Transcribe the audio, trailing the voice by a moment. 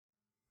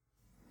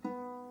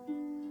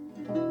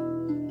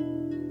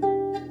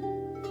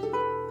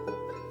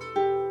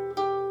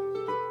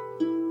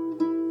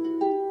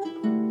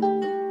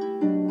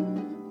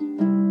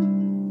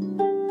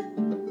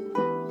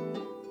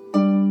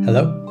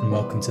Hello, and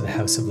welcome to the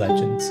House of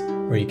Legends,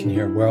 where you can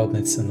hear world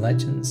myths and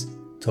legends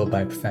told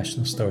by a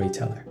professional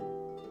storyteller.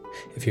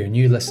 If you're a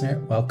new listener,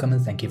 welcome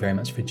and thank you very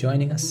much for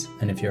joining us,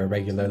 and if you're a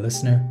regular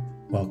listener,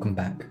 welcome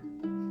back.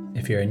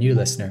 If you're a new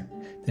listener,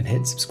 then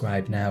hit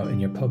subscribe now in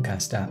your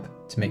podcast app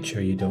to make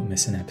sure you don't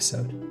miss an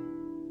episode.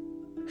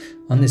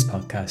 On this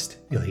podcast,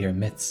 you'll hear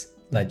myths,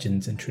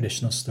 legends, and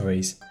traditional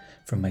stories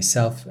from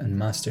myself and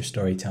master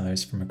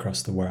storytellers from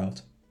across the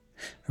world.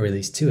 I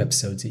release 2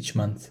 episodes each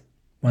month,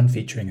 one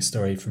featuring a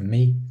story from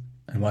me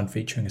and one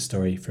featuring a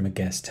story from a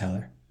guest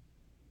teller.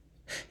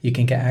 You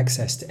can get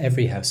access to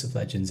every House of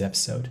Legends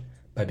episode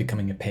by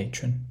becoming a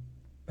patron.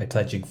 By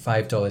pledging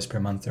 $5 per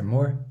month or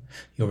more,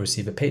 you'll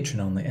receive a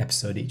patron-only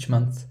episode each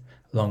month,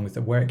 along with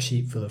a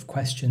worksheet full of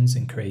questions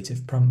and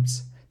creative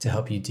prompts to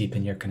help you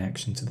deepen your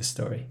connection to the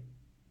story.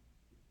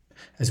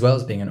 As well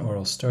as being an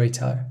oral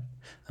storyteller,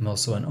 I'm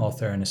also an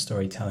author and a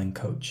storytelling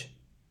coach.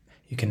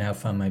 You can now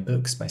find my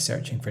books by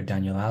searching for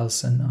Daniel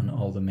Allison on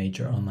all the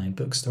major online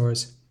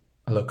bookstores,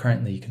 although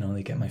currently you can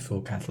only get my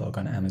full catalogue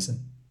on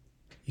Amazon.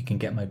 You can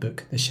get my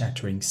book, The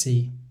Shattering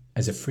Sea,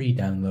 as a free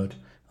download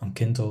on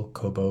Kindle,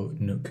 Kobo,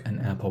 Nook and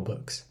Apple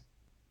Books.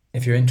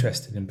 If you're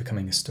interested in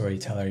becoming a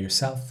storyteller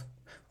yourself,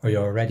 or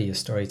you're already a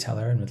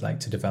storyteller and would like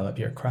to develop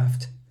your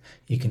craft,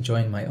 you can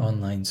join my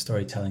online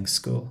storytelling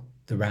school,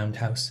 The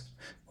Roundhouse,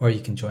 or you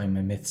can join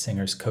my Myth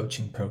Singers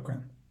coaching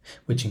program,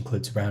 which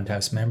includes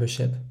Roundhouse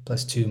membership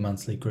plus 2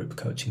 monthly group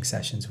coaching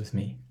sessions with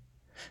me.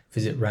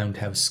 Visit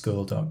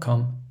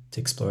roundhouseschool.com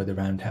to explore the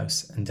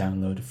Roundhouse and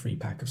download a free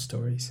pack of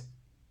stories.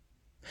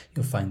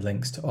 You'll find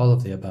links to all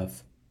of the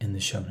above in the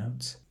show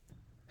notes.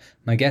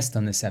 My guest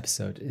on this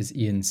episode is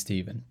Ian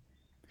Stephen.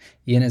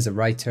 Ian is a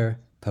writer,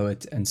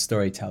 poet and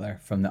storyteller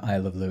from the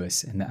Isle of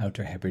Lewis in the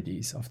Outer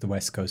Hebrides off the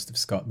west coast of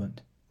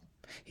Scotland.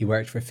 He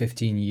worked for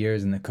 15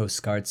 years in the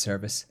Coast Guard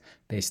Service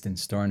based in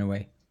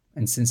Stornoway,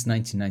 and since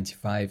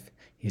 1995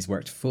 he's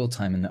worked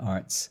full-time in the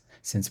arts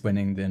since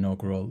winning the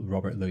inaugural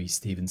Robert Louis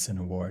Stevenson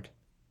Award.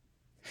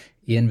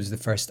 Ian was the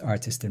first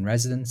artist in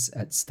residence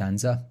at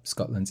Stanza,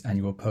 Scotland's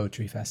annual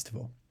poetry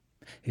festival.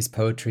 His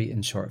poetry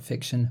and short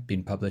fiction have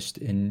been published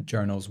in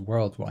journals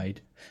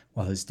worldwide,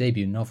 while his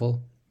debut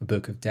novel, A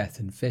Book of Death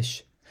and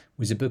Fish,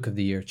 was a Book of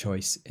the Year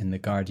choice in The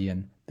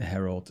Guardian, The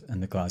Herald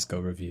and the Glasgow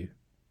Review.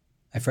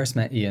 I first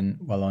met Ian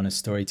while on a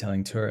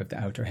storytelling tour of the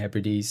Outer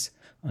Hebrides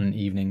on an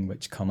evening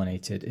which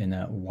culminated in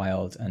a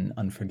wild and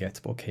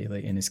unforgettable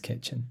ceilidh in his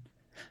kitchen.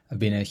 I've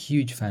been a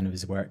huge fan of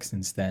his work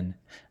since then,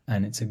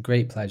 and it's a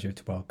great pleasure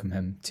to welcome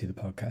him to the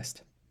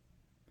podcast.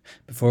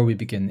 Before we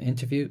begin the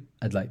interview,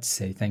 I'd like to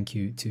say thank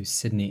you to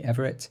Sydney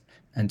Everett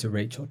and to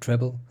Rachel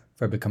Tribble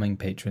for becoming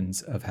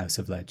patrons of House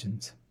of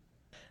Legends.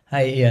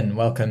 Hi Ian,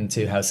 welcome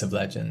to House of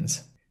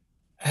Legends.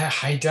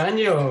 Hi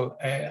Daniel,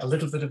 a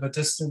little bit of a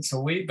distance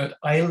away, but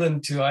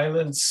island to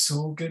island,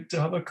 so good to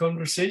have a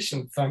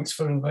conversation. Thanks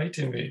for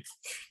inviting me.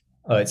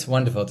 Oh, it's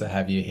wonderful to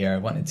have you here. I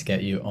wanted to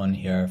get you on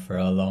here for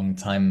a long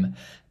time,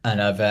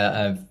 and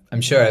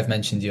I'm sure I've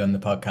mentioned you on the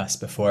podcast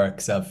before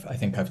because I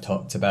think I've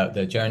talked about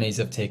the journeys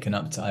I've taken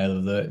up to Isle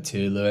of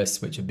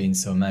Lewis, which have been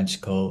so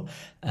magical,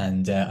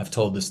 and I've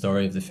told the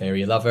story of the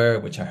fairy lover,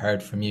 which I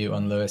heard from you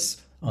on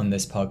Lewis on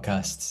this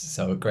podcast.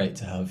 So great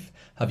to have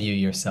you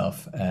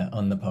yourself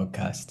on the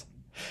podcast.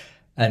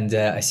 And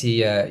I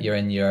see you're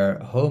in your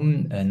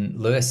home in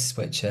Lewis,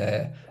 which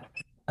I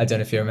don't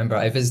know if you remember,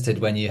 I visited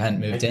when you hadn't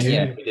moved in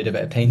yet. We did a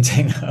bit of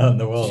painting on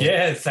the wall.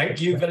 Yeah,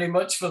 thank you very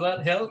much for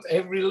that help.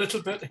 Every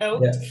little bit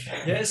helped.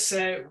 Yeah. Yes,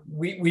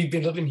 we've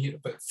been living here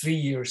about 3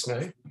 years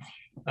now,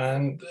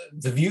 and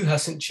the view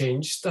hasn't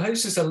changed. The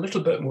house is a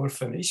little bit more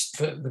finished,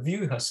 but the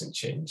view hasn't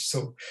changed.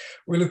 So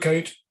we look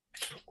out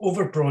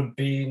over Broad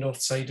Bay,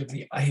 north side of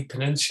the Eye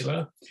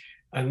Peninsula,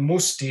 and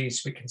most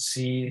days we can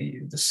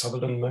see the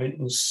Sutherland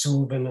Mountains,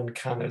 Sullivan and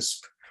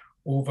Canisp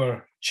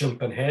over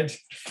Jumping Head.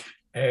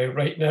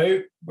 Right now,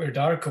 we're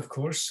dark, of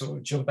course, so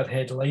Jumping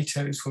Head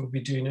Lighthouse will be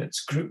doing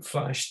its group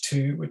flash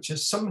too, which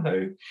is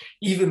somehow,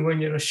 even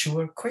when you're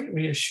ashore, quite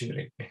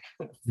reassuring.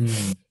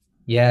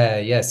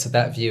 Yeah. So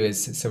that view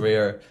is, so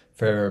we're,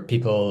 for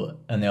people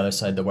on the other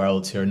side of the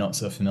world who are not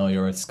so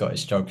familiar with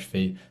Scottish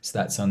geography, so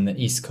that's on the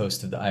east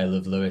coast of the Isle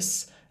of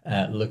Lewis,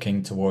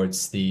 looking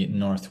towards the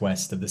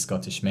northwest of the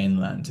Scottish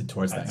mainland and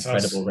towards that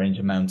incredible range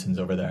of mountains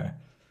over there.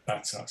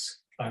 That's us.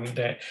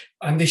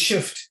 And they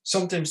shift.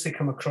 Sometimes they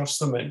come across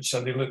the Minch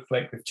and they look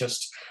like they've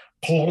just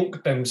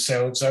plonked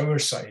themselves our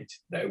side.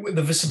 With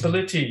the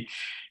visibility,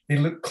 they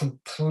look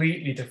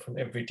completely different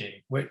every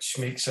day, which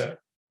makes it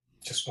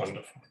just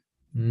wonderful.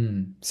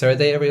 So are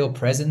they a real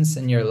presence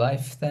in your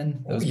life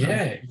then?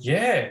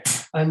 Yeah.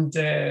 And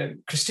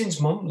Christine's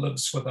mum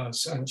lives with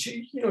us, and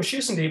she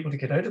isn't able to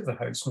get out of the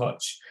house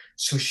much.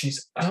 So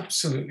she's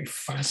absolutely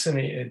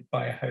fascinated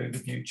by how the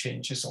view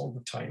changes all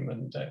the time.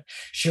 And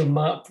she'll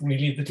map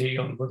really the day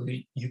on whether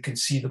you can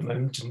see the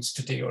mountains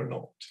today or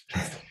not.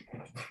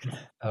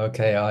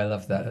 Okay, I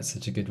love that. That's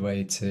such a good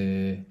way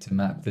to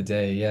map the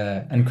day.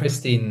 Yeah, and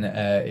Christine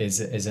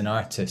is an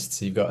artist.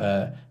 So you've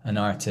got an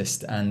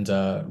artist and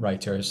a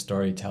writer,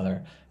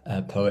 storyteller.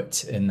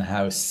 poet in the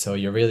house. So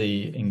you're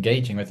really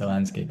engaging with the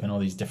landscape in all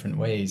these different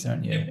ways,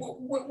 aren't you?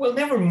 Well,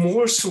 never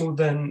more so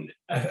than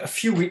a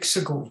few weeks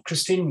ago.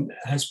 Christine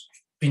has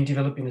been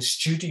developing a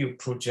studio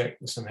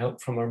project with some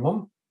help from her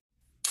mum,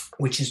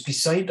 which is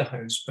beside the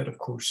house, but of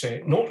course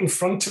not in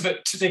front of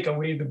it to take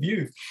away the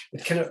view.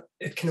 It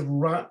kind of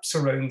wraps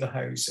around the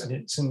house, and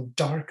it's in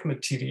dark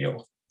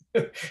material,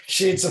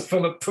 shades of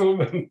Philip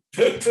Pullman,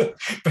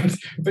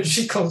 but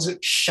she calls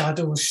it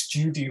Shadow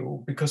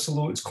Studio because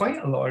although it's quite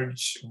a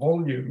large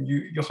volume,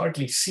 you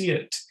hardly see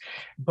it.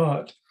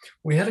 But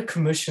we had a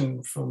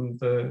commission from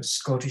the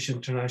Scottish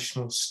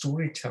International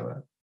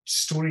Storytelling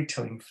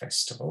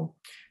Festival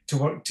to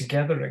work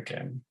together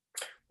again,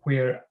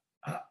 where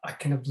a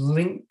kind of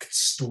linked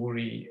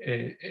story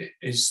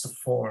is the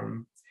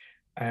form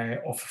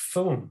of a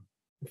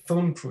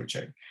film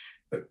project.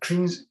 But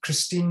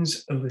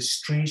Christine's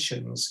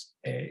illustrations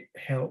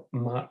help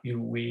map your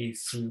way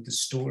through the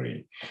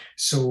story.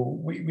 So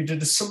we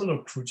did a similar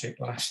project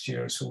last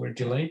year, so we're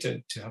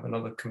delighted to have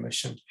another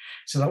commission.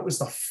 So that was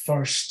the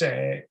first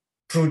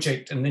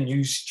project in the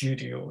new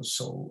studio.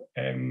 So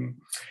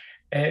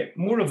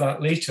more of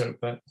that later,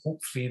 but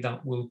hopefully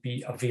that will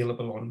be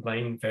available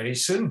online very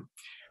soon.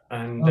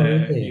 And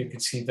really? You can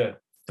see the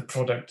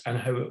product and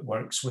how it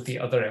works with the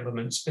other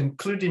elements,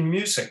 including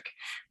music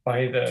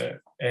by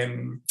the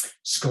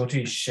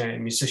Scottish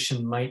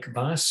musician Mike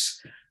Bass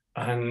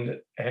and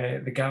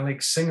the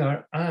Gaelic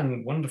singer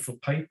and wonderful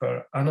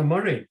piper Anna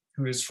Murray,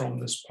 who is from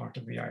this part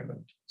of the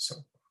island. So,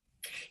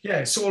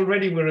 yeah, so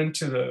already we're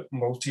into the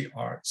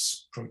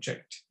multi-arts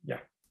project. Yeah.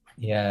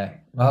 Yeah.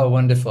 Oh,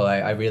 wonderful.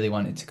 I really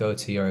wanted to go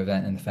to your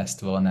event in the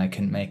festival and I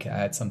couldn't make it. I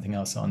had something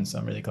else on, so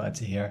I'm really glad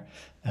to hear.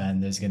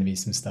 And there's going to be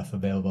some stuff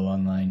available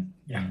online.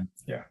 Yeah.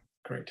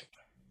 Great.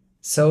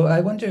 So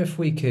I wonder if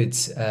we could,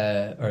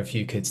 or if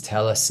you could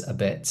tell us a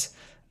bit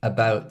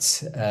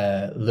about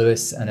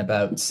Lewis and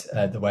about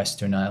the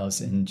Western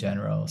Isles in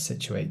general,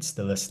 situates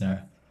the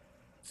listener.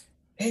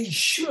 Hey,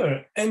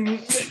 sure.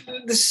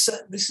 This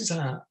is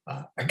a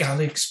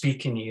Gaelic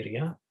speaking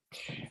area.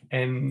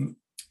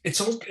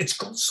 It's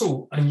got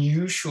so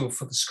unusual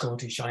for the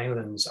Scottish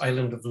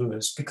island of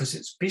Lewis, because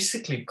it's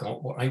basically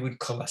got what I would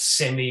call a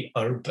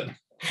semi-urban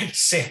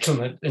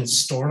settlement in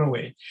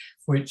Stornoway,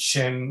 which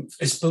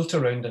is built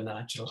around a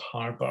natural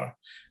harbour,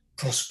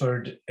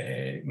 prospered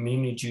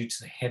mainly due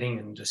to the herring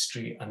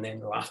industry, and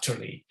then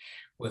latterly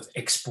with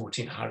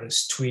exporting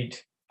Harris tweed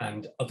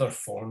and other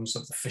forms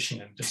of the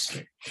fishing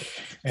industry.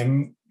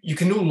 You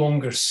can no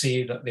longer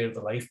say that they're the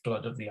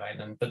lifeblood of the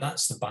island, but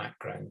that's the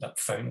background that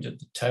founded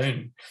the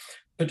town.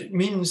 But it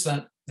means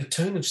that the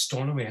town of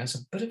Stornoway has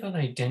a bit of an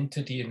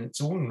identity in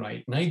its own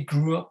right. And I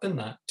grew up in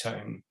that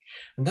town.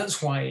 And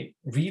that's why,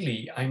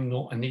 really, I'm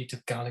not a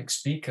native Gaelic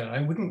speaker.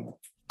 I wouldn't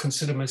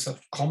consider myself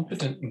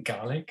competent in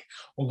Gaelic,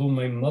 although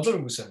my mother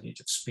was a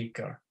native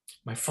speaker.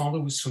 My father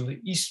was from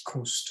the east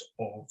coast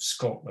of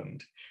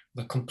Scotland,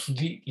 with a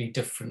completely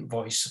different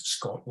voice of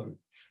Scotland,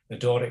 the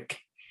Doric.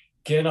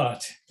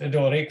 Gennat, the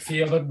Doric,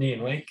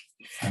 like.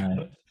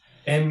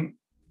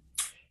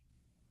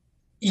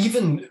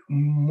 Even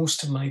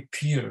most of my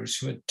peers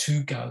who had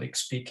two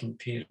Gaelic-speaking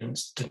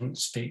parents didn't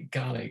speak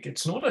Gaelic.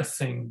 It's not a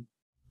thing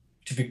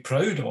to be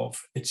proud of.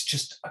 It's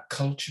just a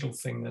cultural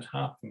thing that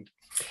happened.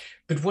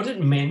 But what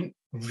it meant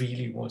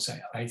really was,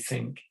 I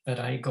think, that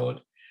I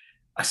got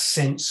a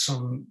sense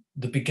from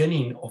the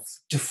beginning of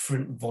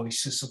different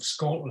voices of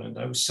Scotland.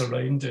 I was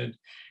surrounded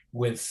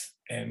with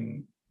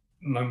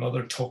my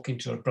mother talking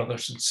to her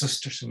brothers and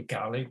sisters in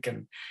Gaelic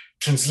and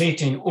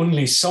translating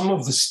only some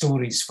of the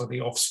stories for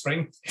the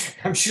offspring.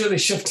 I'm sure they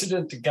shifted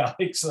into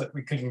Gaelic so that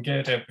we couldn't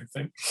get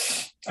everything.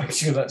 I'm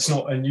sure that's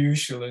not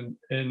unusual in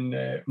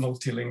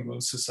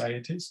multilingual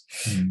societies.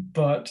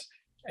 But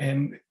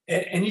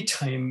any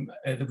time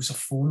there was a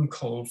phone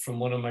call from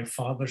one of my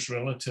father's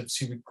relatives,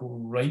 he would go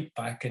right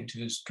back into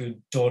his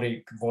good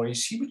Doric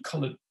voice. He would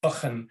call it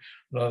Buchan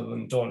rather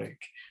than Doric.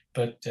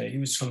 But he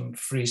was from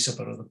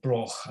Fraserburgh or the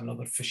Broch,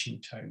 another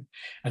fishing town,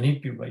 and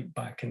he'd be right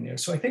back in there.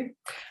 So I think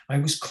I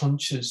was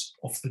conscious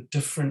of the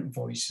different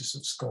voices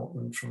of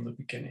Scotland from the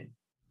beginning.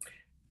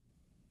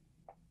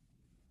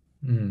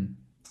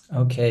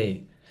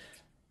 Okay.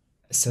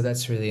 So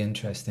that's really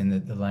interesting,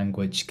 that the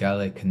language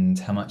Gaelic and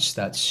how much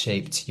that's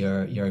shaped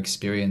your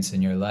experience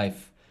in your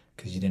life,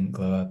 because you didn't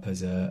grow up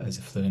as a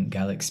fluent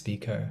Gaelic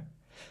speaker.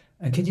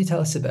 And could you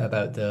tell us a bit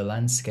about the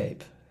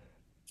landscape?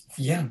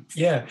 Yeah.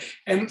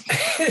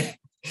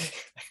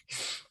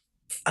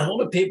 A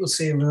lot of people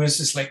say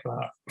Lewis is like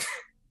that.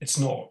 It's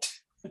not.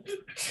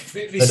 For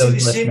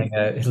those listening,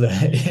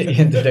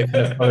 Ian did a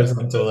kind of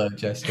horizontal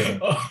gesture.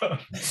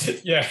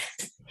 Yeah,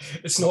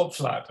 it's not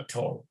flat at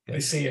all. They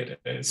say it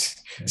is.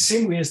 The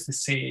same way as they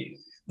say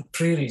the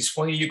prairies,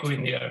 why are you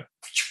going there?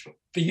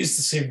 They use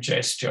the same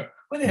gesture.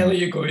 Why the hell are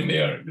you going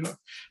there? You know,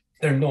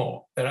 they're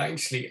not. They're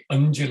actually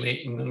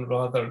undulating and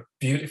rather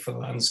beautiful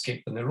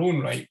landscape in their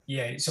own right.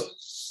 Yeah,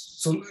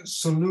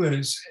 So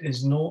Lewis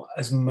is not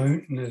as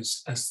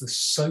mountainous as the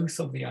south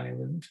of the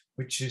island,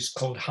 which is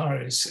called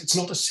Harris. It's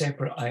not a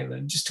separate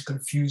island, just to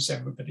confuse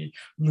everybody.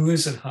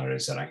 Lewis and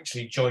Harris are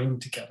actually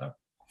joined together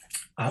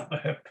at the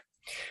hip.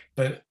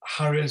 But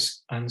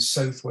Harris and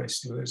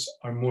southwest Lewis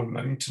are more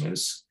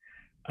mountainous,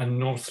 and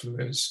North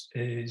Lewis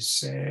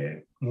is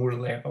more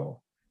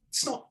level.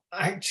 It's not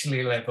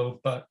actually level,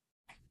 but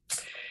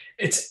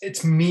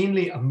it's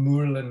mainly a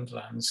moorland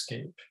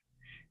landscape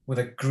with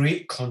a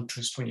great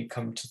contrast when you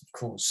come to the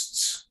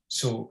coasts.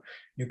 So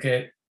you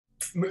get,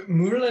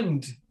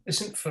 moorland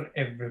isn't for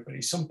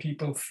everybody. Some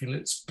people feel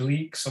it's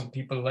bleak, some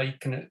people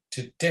liken it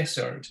to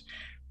desert,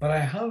 but I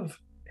have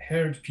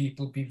heard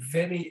people be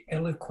very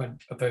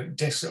eloquent about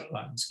desert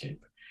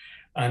landscape.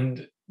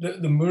 And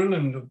the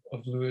moorland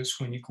of Lewis,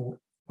 when you go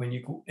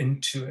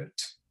into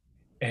it,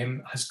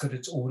 has got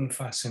its own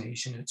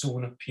fascination, its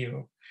own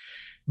appeal.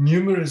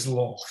 Numerous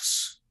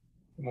lochs,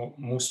 what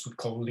most would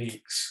call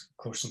lakes, of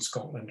course in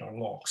Scotland are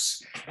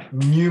lochs,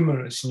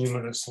 numerous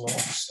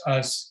lochs.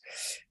 As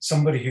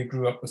somebody who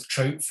grew up with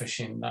trout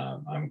fishing,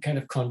 I'm kind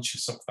of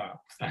conscious of that.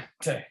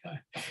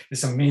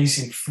 This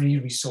amazing free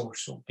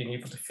resource of being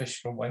able to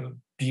fish for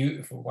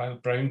beautiful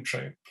wild brown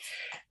trout.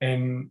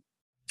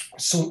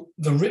 So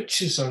the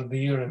riches are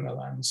there in the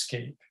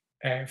landscape,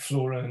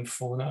 flora and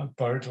fauna,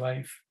 bird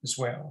life as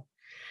well.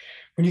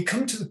 When you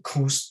come to the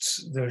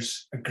coasts,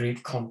 there's a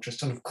great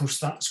contrast. And of course,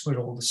 that's where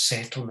all the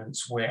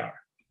settlements were.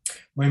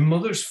 My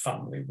mother's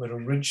family were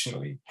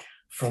originally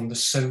from the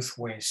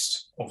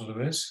southwest of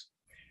Lewis,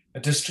 a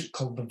district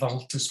called the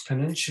Valtis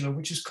Peninsula,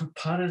 which is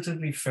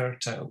comparatively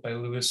fertile by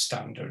Lewis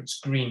standards,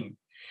 green.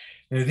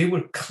 Now, they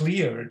were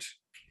cleared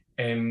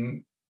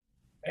to,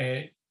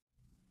 I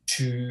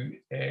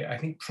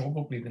think,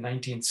 probably the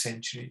 19th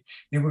century.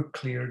 They were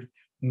cleared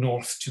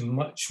north to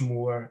much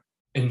more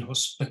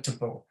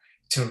inhospitable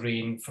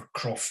terrain for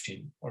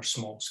crofting or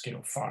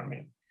small-scale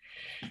farming.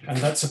 And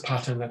that's a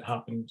pattern that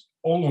happened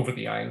all over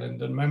the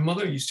island. And my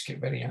mother used to get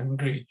very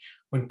angry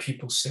when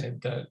people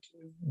said that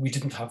we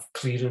didn't have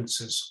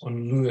clearances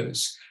on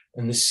Lewis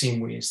in the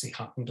same way as they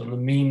happened on the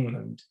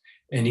mainland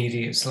in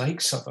areas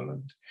like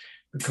Sutherland,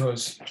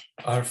 because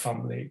our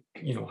family,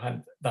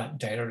 had that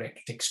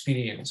direct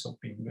experience of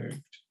being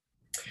moved.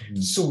 Mm-hmm.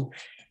 So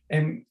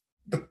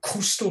the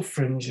coastal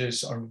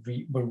fringes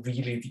were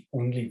really the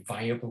only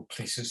viable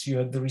places. You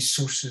had the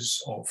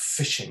resources of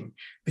fishing,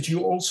 but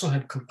you also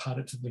had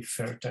comparatively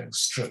fertile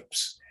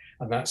strips,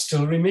 and that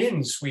still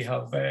remains. We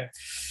have a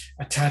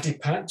taddy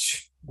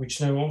patch,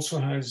 which now also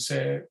has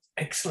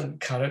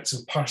excellent carrots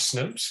and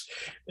parsnips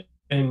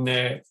in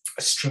a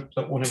strip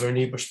that one of our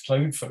neighbours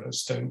ploughed for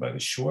us down by the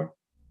shore.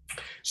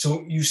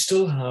 So you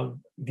still have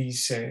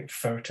these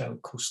fertile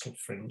coastal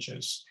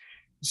fringes.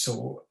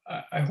 So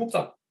I hope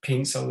that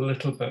paints a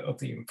little bit of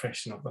the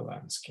impression of the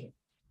landscape.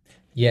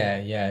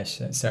 Yeah,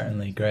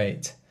 certainly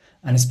great.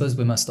 And I suppose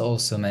we must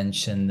also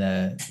mention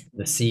the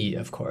sea,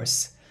 of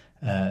course.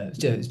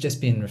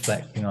 Just been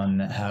reflecting on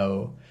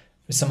how,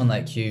 for someone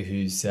like you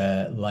whose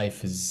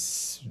life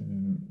has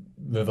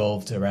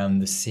revolved around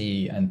the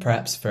sea, and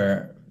perhaps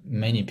for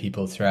many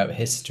people throughout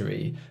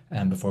history,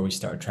 before we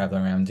started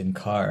traveling around in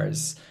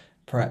cars,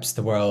 perhaps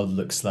the world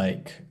looks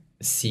like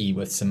sea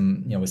with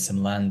some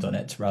land on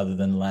it rather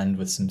than land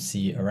with some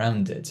sea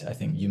around it. I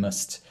think you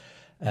must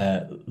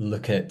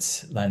look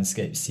at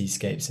landscapes,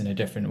 seascapes in a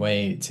different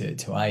way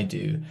to I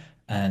do,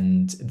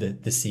 and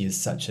the sea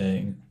is such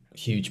a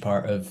huge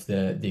part of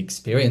the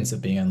experience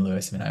of being on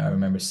Lewis. I mean, I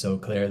remember so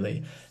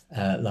clearly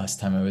last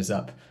time I was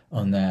up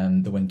on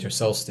the winter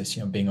solstice,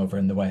 being over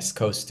in the west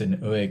coast in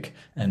Uig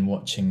and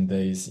watching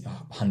these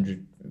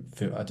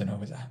 100-foot, I don't know,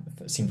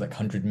 it seemed like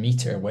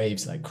 100-meter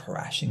waves like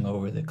crashing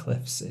over the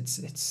cliffs.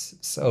 It's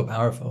so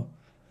powerful.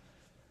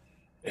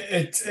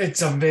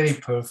 It's a very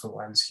powerful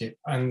landscape,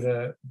 and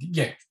the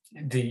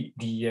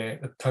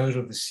power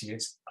of the sea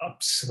is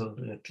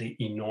absolutely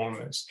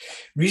enormous.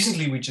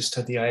 Recently, we just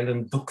had the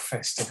Island Book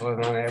Festival,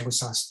 and I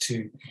was asked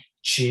to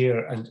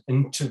chair and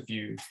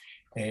interview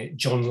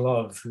John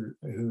Love,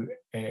 who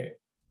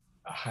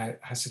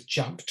has a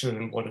chapter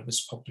in one of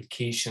his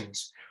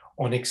publications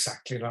on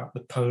exactly that,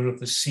 the power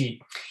of the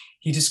sea.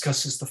 He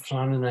discusses the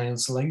Flannan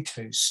Isles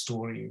Lighthouse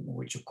story,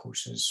 which of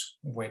course is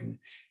when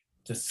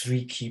the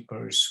three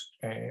keepers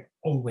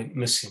all went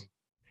missing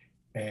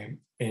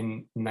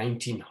in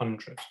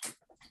 1900.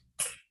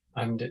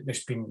 And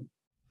there's been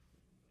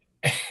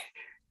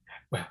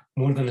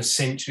more than a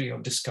century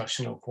of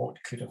discussion of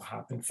what could have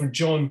happened. For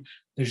John,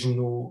 there's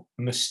no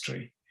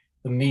mystery.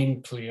 The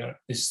main player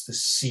is the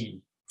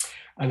sea.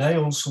 And I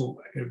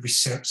also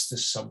researched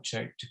this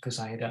subject because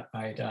I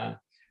had a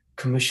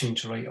commission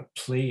to write a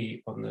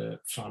play on the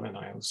Flannan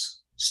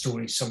Isles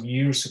story some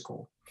years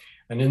ago.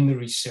 And in the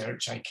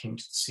research, I came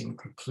to the same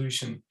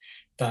conclusion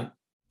that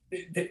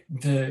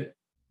the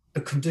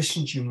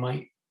conditions you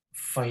might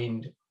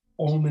find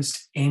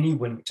almost any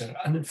winter,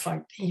 and in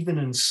fact, even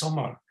in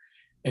summer,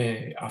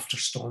 after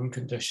storm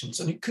conditions,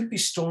 and it could be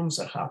storms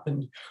that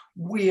happened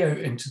way out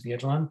into the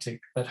Atlantic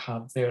that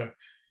have the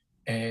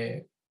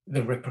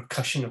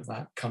repercussion of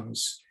that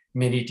comes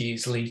many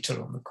days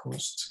later on the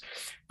coasts.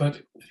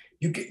 But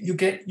you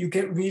get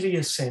really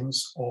a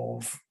sense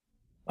of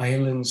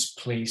islands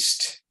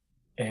placed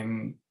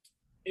in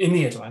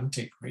the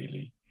Atlantic,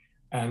 really.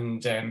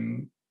 And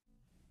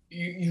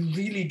you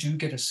really do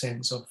get a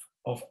sense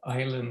of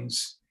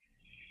islands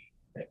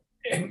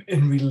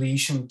in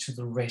relation to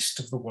the rest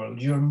of the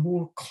world. You're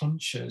more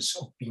conscious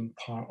of being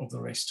part of the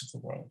rest of the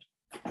world.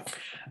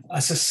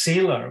 As a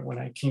sailor, when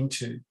I came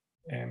to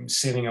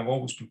sailing, I've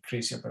always been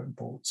crazy about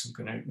boats and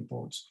going out in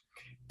boats.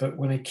 But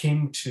when I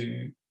came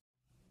to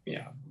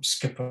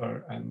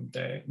skipper and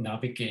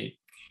navigate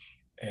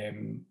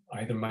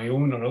either my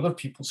own or other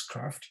people's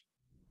craft,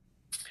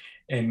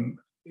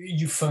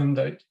 you found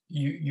that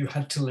you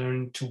had to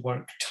learn to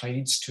work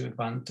tides to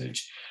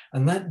advantage.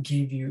 And that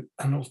gave you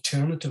an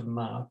alternative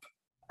map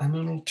and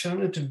an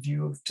alternative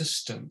view of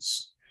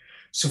distance.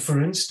 So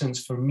for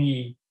instance, for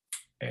me,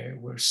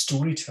 where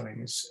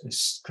storytelling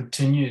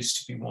continues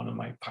to be one of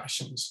my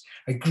passions.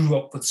 I grew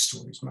up with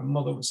stories. My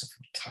mother was a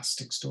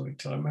fantastic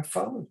storyteller. My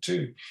father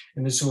too,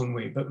 in his own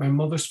way, but my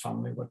mother's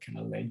family were kind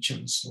of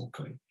legends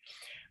locally.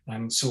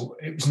 And so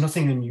it was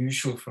nothing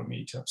unusual for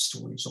me to have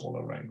stories all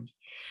around.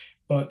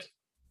 But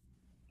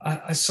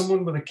as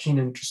someone with a keen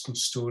interest in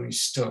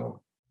stories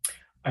still,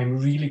 I'm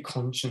really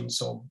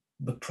conscious of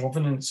the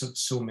provenance of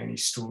so many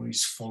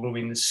stories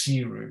following the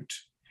sea route.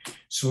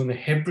 So in the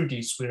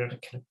Hebrides, we're at a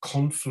kind of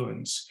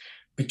confluence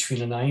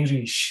between an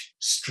Irish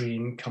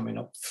strain coming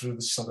up through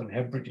the Southern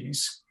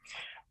Hebrides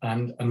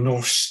and a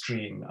Norse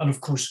strain. And of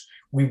course,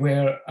 we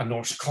were a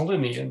Norse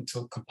colony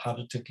until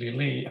comparatively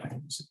late. I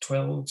think it was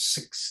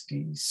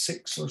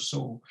 1266 or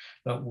so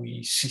that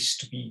we ceased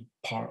to be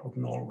part of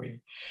Norway.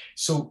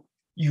 So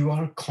you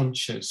are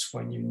conscious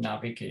when you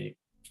navigate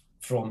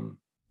from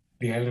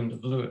the island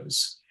of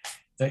Lewis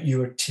that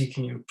you are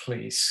taking your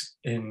place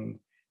in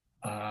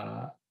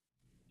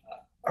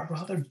a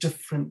rather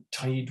different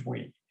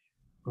tideway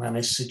than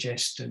is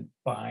suggested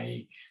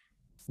by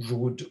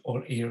road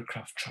or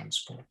aircraft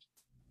transport.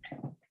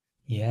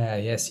 Yeah,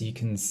 yes, you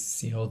can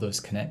see all those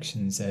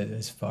connections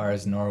as far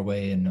as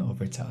Norway and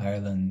over to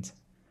Ireland.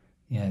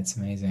 Yeah, it's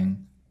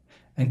amazing.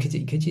 And could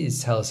you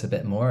just tell us a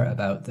bit more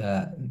about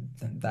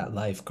that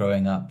life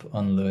growing up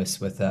on Lewis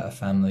with a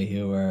family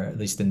who were, at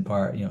least in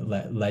part,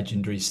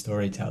 legendary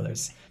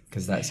storytellers?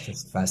 Because that's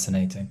just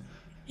fascinating.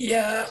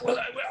 Yeah, well,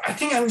 I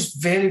think I was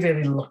very,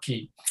 very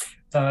lucky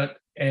that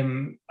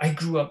I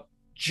grew up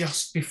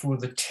just before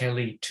the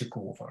telly took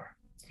over.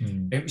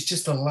 It was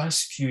just the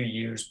last few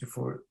years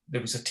before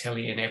there was a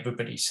telly in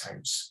everybody's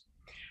house.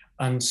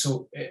 And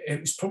so it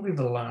was probably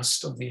the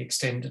last of the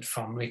extended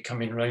family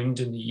coming round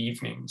in the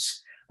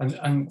evenings. And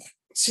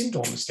it seemed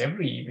almost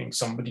every evening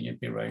somebody would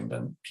be around,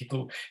 and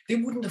people, they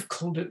wouldn't have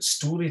called it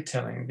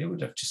storytelling, they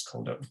would have just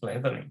called it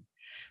blethering.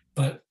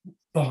 But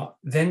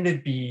then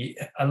there'd be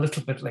a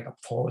little bit like a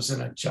pause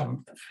and a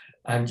jump,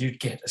 and you'd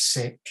get a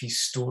set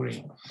piece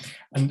story.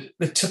 And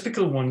the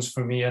typical ones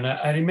for me, and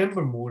I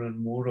remember more and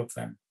more of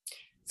them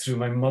through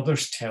my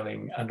mother's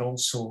telling, and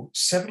also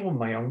several of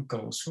my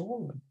uncles who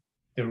all had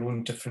their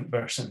own different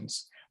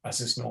versions, as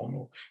is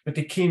normal. But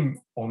they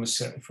came almost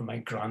certainly from my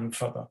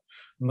grandfather,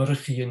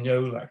 Murchi and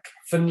Yowlak,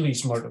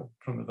 Finley's Myrtle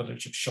from the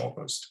village of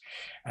Shawgust.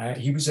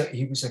 He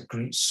was a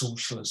great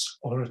socialist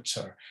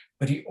orator,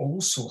 but he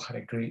also had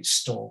a great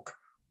stock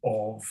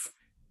of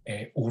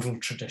oral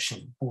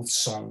tradition, both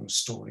song,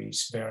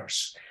 stories,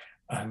 verse.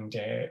 And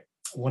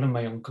one of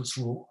my uncles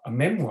wrote a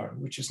memoir,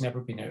 which has never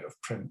been out of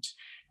print,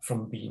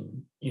 from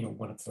being,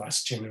 one of the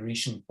last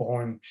generation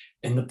born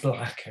in the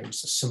Black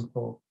House, a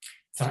simple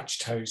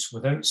thatched house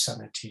without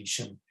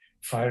sanitation,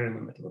 fire in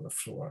the middle of the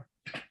floor.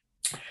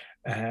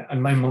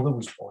 And my mother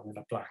was born in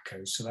a Black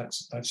House, so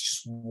that's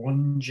just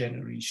one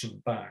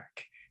generation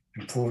back.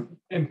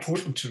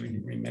 Important to really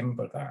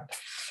remember that.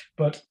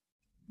 But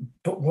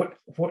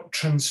what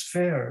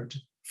transferred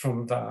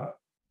from that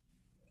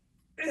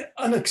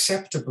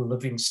unacceptable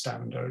living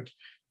standard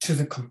to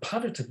the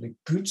comparatively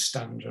good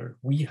standard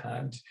we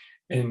had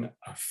in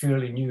a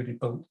fairly newly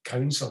built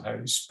council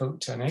house, built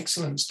to an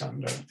excellent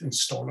standard in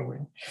Stornoway,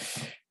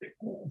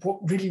 what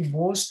really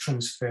was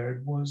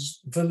transferred was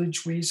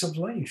village ways of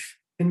life.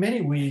 In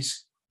many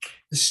ways,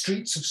 the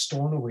streets of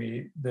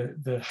Stornoway,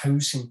 the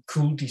housing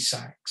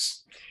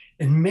cul-de-sacs,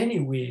 in many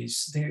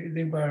ways,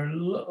 they were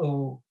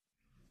little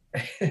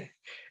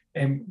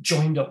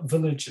joined up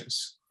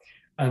villages.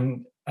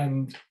 And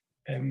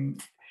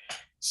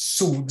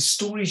so the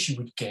stories you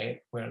would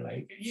get were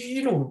like,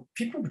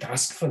 people would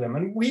ask for them.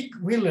 And we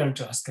learned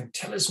to ask them,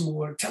 tell us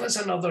more, tell us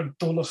another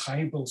Dola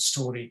Chaibel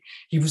story.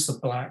 He was the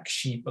black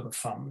sheep of the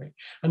family.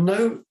 And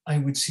now I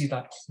would see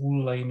that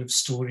whole line of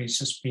stories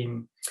as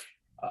being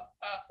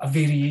a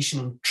variation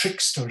on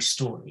trickster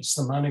stories,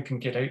 the man who can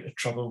get out of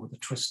trouble with a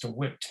twist of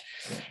wit.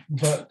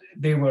 But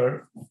they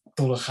were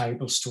Dola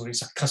Chaibel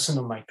stories. A cousin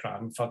of my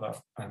grandfather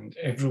and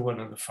everyone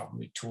in the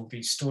family told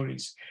these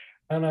stories.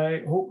 And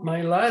I hope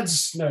my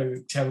lads now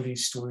tell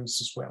these stories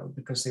as well,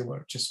 because they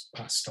were just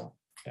passed on.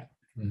 Yeah.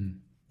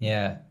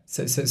 Yeah.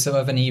 So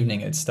of an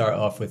evening, it'd start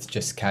off with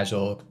just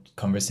casual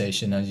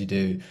conversation as you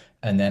do,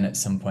 and then at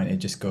some point it'd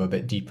just go a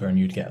bit deeper, and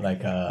you'd get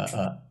like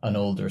a an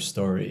older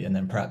story, and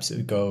then perhaps it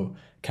would go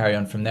carry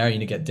on from there.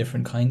 You'd get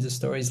different kinds of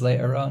stories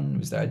later on.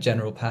 Was there a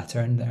general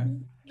pattern there?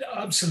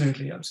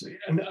 Absolutely, absolutely.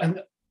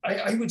 And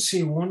I would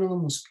say one of the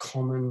most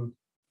common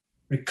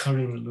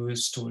recurring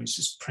Lewis stories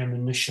is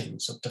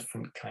premonitions of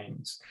different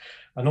kinds.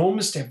 And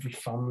almost every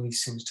family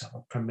seems to have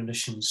a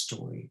premonition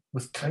story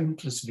with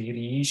countless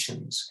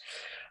variations.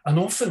 And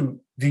often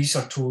these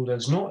are told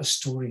as not as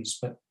stories,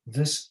 but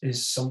this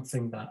is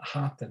something that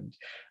happened.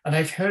 And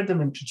I've heard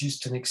them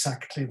introduced in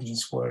exactly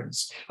these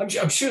words.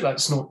 I'm sure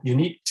that's not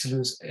unique to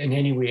Lewis in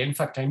any way. In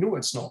fact, I know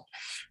it's not.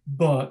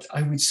 But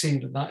I would say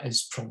that that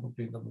is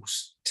probably the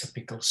most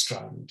typical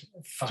strand,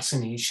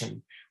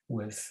 fascination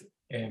with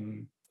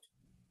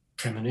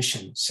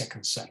premonition,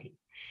 second sight.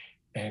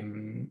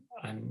 And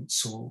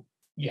so,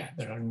 yeah,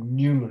 there are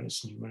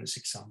numerous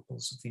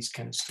examples of these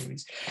kind of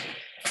stories.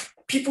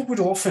 People would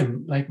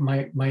often, like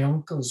my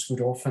uncles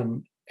would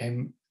often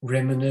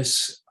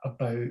reminisce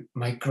about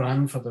my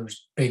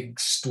grandfather's big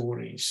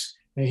stories.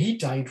 Now, he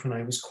died when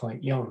I was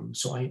quite young,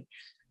 so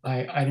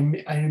I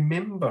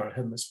remember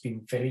him as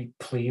being very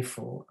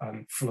playful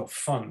and full of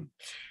fun,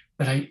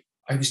 but I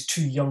was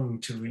too young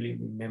to really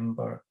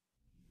remember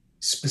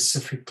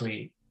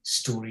specifically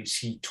stories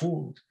he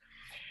told.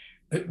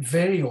 But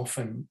very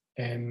often,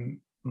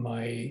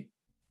 my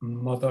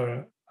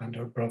mother and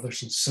her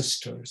brothers and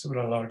sisters, they were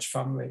a large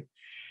family,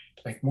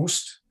 like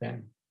most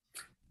then,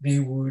 they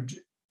would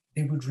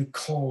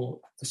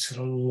recall the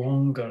sort of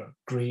longer,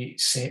 great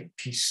set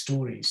piece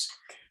stories.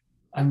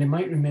 And they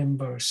might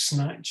remember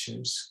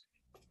snatches,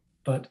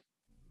 but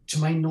to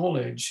my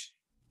knowledge,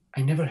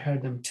 I never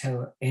heard them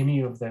tell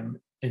any of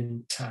them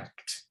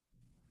intact.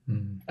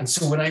 And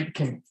so when I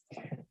became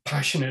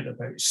passionate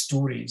about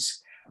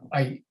stories,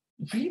 I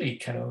really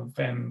kind of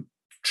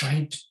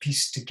tried to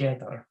piece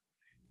together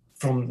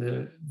from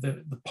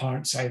the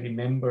parts I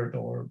remembered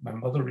or my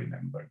mother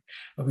remembered.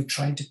 I would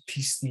try to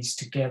piece these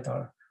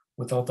together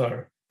with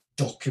other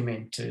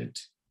documented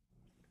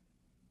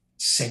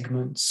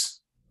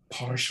segments,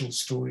 partial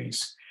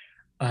stories.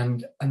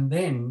 And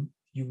then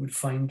you would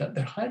find that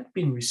there had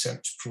been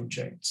research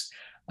projects,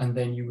 and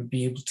then you would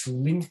be able to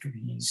link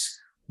these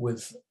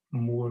with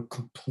more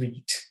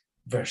complete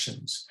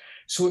versions.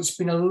 So it's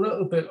been a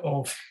little bit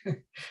of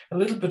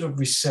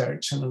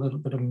research and a little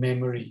bit of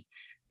memory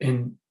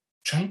in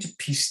trying to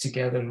piece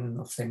together in an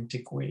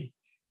authentic way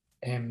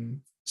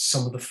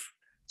some of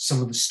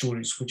the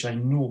stories which I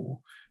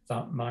know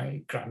that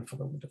my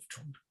grandfather would have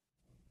told.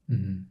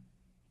 Mm-hmm.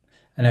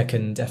 And I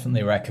can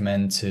definitely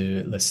recommend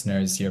to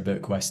listeners your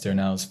book Western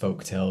Isles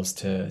Folk Tales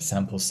to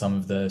sample some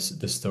of the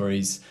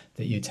stories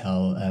that you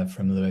tell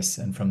from Lewis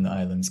and from the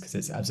islands, because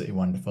it's absolutely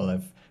wonderful.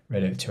 I've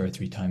read it 2 or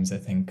 3 times, I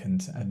think,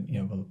 and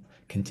we'll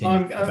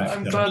continue.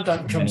 I'm glad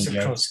that comes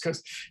across,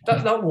 because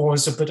that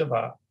was a bit of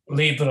a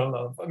labour of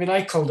love. I mean,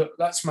 I called it,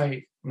 that's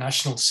my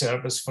national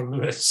service for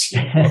Lewis,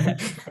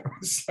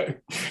 so,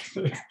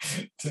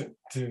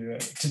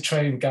 to try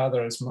and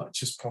gather as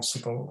much as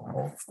possible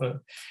of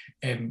the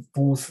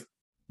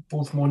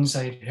both ones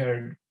I'd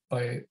heard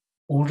by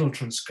oral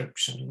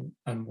transcription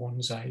and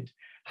ones I'd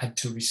had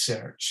to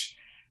research.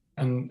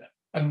 And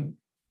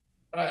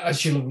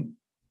as you'll have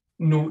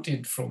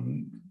noted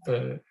from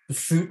the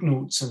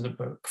footnotes in the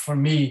book, for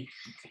me,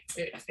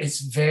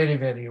 it's very,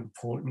 very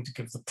important to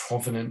give the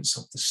provenance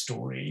of the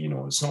story.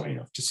 It's not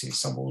enough to say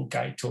some old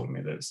guy told me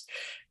this.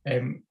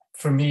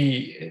 For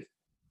me,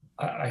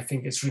 I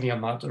think it's really a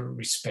matter of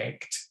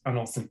respect and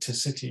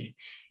authenticity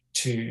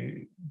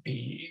to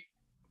be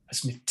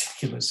as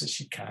meticulous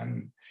as you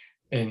can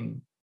in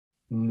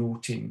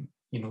noting,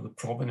 the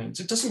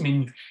provenance. It doesn't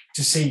mean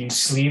to say you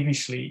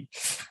slavishly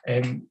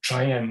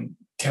try and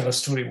tell a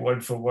story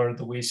word for word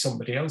the way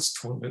somebody else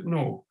told it.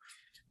 No,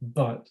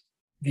 but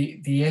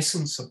the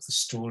essence of the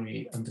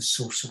story and the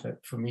source of it,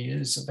 for me,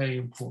 is a very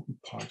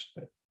important part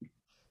of it.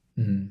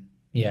 Mm.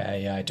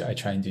 Yeah, I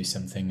try and do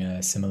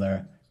something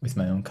similar with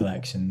my own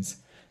collections.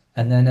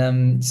 And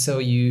then, so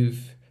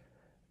you've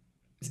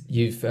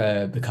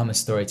become a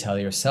storyteller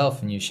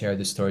yourself, and you share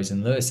the stories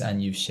in Lewis,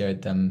 and you've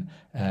shared them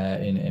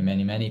in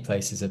many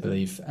places, I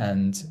believe.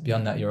 And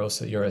beyond that,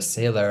 you're a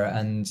sailor,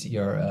 and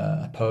you're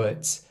a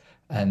poet,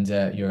 and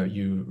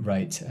you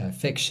write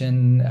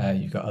fiction.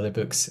 You've got other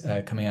books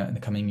coming out in the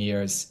coming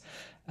years,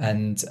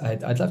 and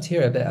I'd love to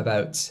hear a bit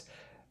about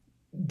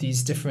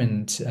these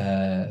different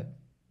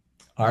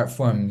art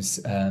forms,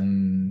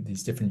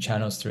 these different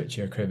channels through which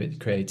your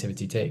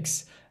creativity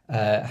takes.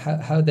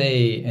 How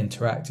they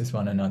interact with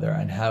one another,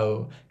 and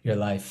how your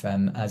life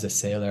as a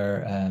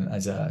sailor, I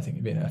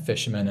think being a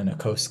fisherman and a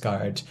coast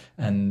guard,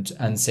 and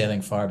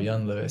sailing far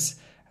beyond Lewis,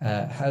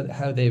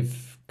 how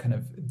they've kind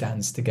of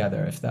danced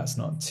together, if that's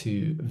not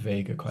too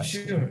vague a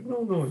question.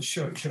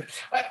 Sure.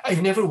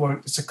 I've never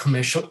worked as a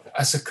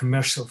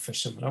commercial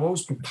fisherman. I've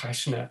always been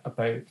passionate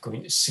about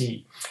going to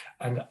sea,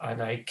 and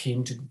I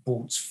came to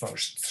boats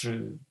first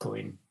through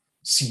going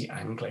sea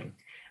angling.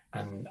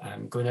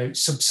 and going out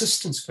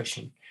subsistence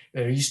fishing.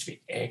 There used to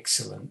be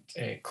excellent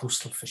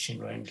coastal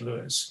fishing around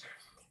Lewis,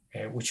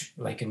 which,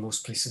 like in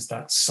most places,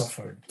 that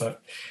suffered.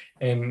 But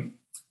in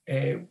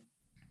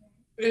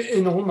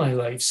all my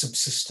life,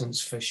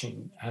 subsistence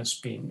fishing has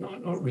been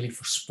not really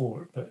for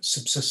sport, but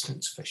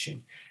subsistence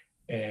fishing,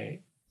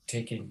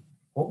 taking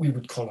what we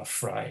would call a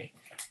fry,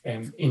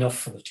 enough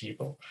for the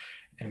table,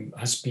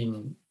 has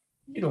been,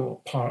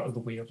 part of the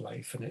way of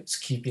life, and it's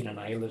keeping an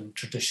island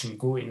tradition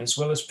going, as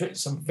well as putting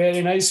some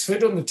very nice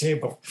food on the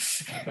table.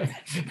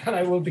 And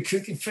I will be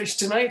cooking fish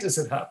tonight, as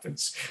it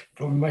happens,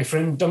 from my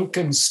friend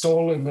Duncan's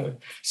stall in the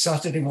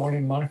Saturday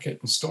morning market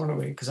in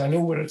Stornoway, because I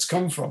know where it's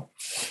come from.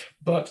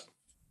 But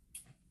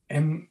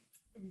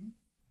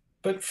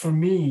for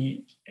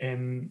me,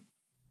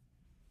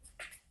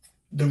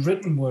 the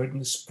written word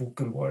and the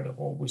spoken word have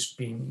always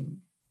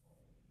been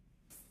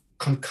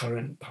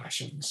concurrent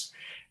passions.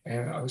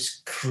 I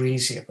was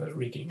crazy about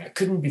reading. I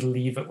couldn't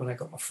believe it when I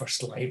got my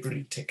first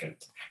library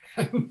ticket.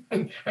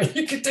 and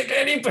you could take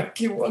any book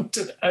you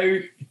wanted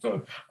out.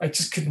 I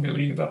just couldn't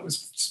believe that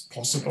was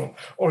possible,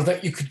 or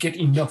that you could get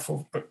enough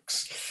of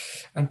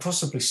books, and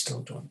possibly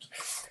still don't.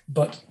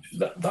 But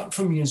that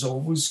for me has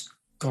always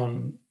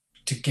gone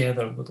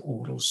together with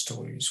oral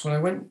stories. When I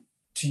went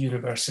to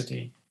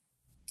university,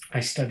 I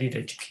studied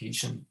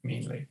education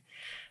mainly.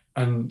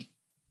 And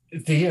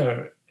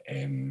there,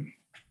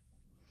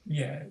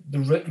 the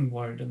written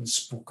word and the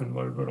spoken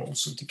word were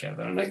also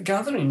together. And at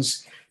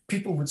gatherings,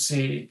 people would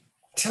say,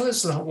 "Tell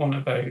us that one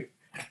about,"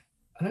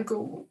 and I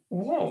go,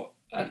 "What?"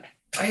 And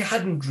I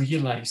hadn't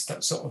realized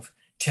that sort of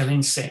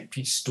telling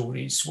set-piece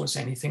stories was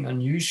anything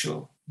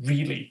unusual,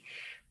 really.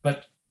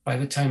 But by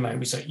the time I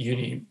was at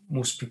uni,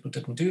 most people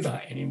didn't do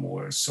that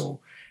anymore.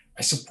 So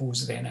I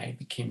suppose then I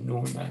became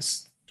known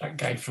as that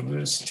guy from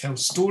Lewis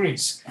tells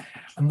stories.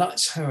 And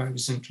that's how I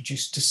was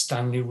introduced to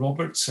Stanley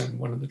Robertson,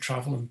 one of the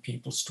travelling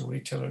people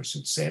storytellers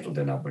who'd settled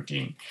in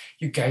Aberdeen.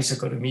 "You guys have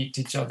got to meet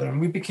each other." And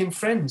we became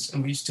friends,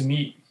 and we used to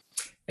meet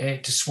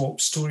to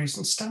swap stories.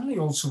 And Stanley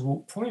also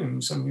wrote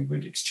poems, and we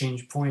would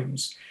exchange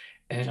poems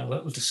in a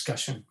little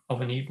discussion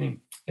of an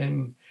evening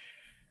in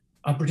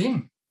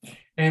Aberdeen.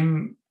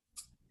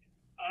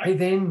 I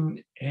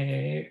then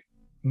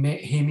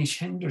met Hamish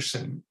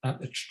Henderson at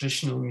the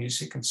Traditional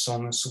Music and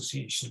Song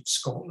Association of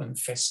Scotland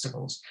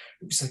festivals.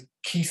 It was the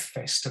Keith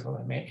Festival.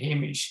 I met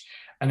Hamish,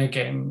 and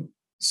again,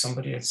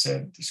 somebody had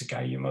said, "There's a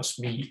guy you must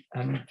meet."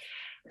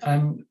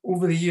 And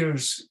over the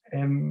years,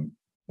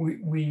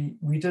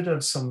 we did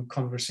have some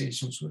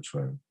conversations which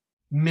were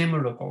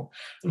memorable.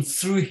 And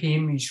through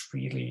Hamish,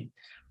 really,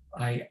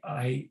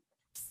 I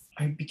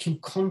became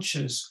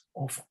conscious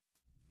of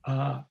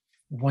a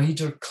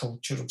wider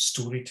culture of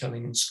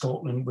storytelling in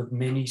Scotland with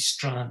many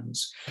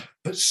strands,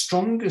 but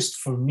strongest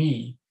for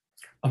me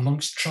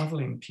amongst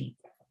travelling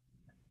people.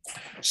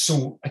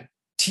 So at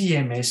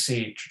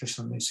TMSA,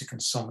 Traditional Music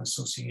and Song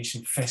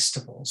Association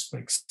festivals, for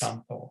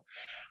example,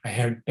 I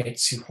heard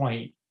Betsy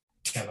White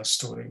tell a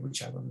story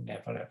which I will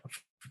never ever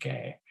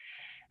forget,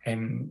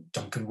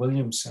 Duncan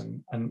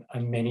Williamson and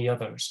many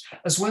others,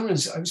 as well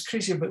as I was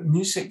crazy about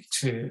music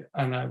too,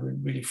 and I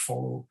would really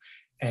follow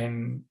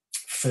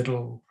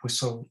fiddle,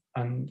 whistle,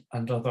 and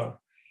other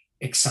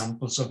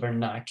examples of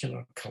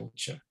vernacular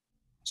culture.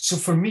 So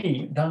for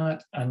me,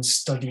 that and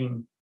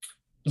studying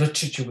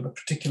literature with a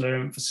particular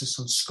emphasis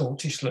on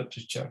Scottish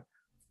literature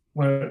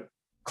were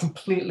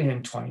completely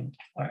entwined.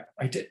 I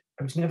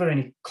was never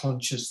any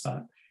conscious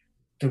that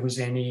there was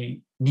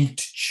any need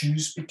to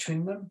choose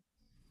between them,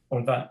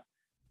 or that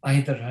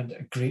either had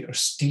a greater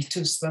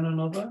status than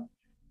another.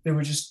 They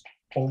were just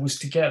always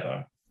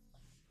together.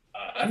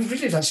 And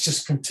really, that's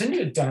just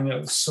continued,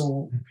 Daniel.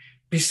 So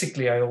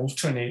basically, I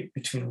alternate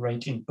between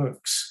writing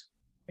books,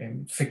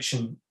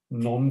 fiction,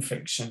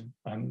 non-fiction,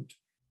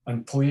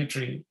 and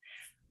poetry,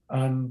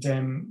 and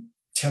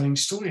telling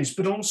stories,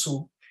 but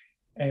also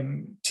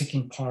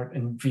taking part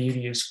in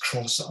various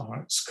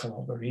cross-arts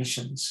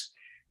collaborations,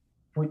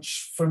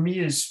 which for me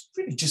is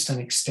really just an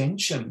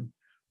extension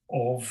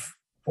of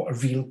what a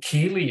real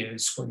ceilidh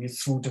is, where you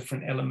throw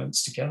different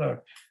elements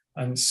together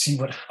and see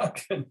what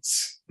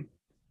happens.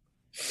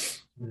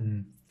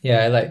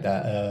 Yeah, I like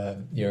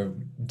that. Your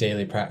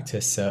daily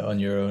practice on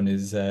your own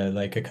is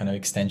like a kind of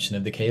extension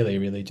of the ceilidh,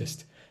 really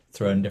just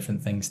throwing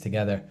different things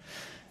together.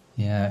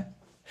 Yeah.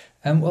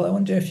 Well, I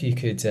wonder if you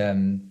could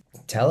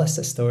tell us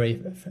a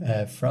story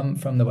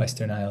from the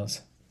Western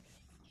Isles.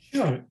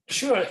 Sure.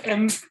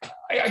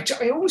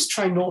 I always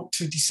try not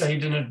to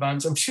decide in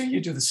advance. I'm sure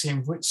you do the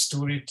same, which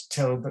story to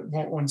tell, but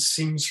what one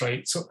seems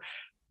right. So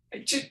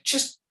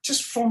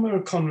just from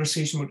our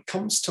conversation, what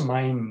comes to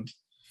mind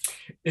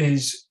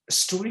is a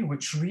story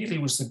which really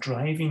was the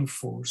driving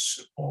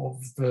force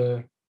of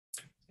the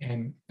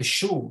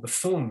show, the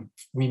film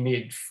we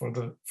made for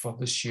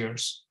this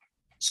year's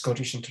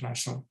Scottish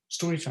International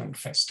Storytelling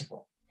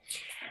Festival.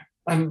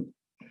 And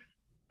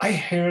I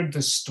heard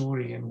this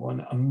story in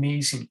one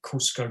amazing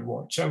Coast Guard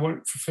watch. I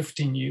worked for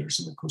 15 years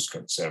in the Coast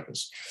Guard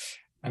service.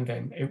 And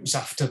then it was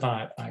after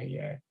that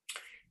I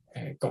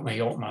got my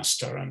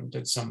yachtmaster and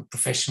did some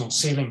professional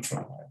sailing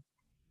for a while.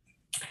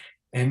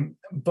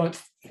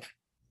 But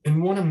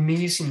in one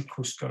amazing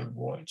Coast Guard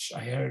watch,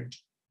 I heard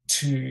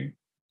two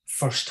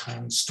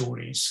first-hand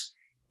stories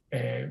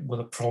with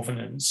a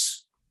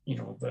provenance.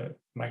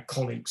 My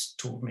colleagues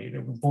told me they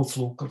were both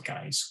local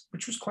guys,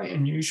 which was quite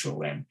unusual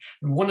then.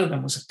 And one of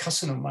them was a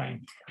cousin of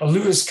mine, a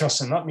Lewis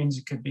cousin. That means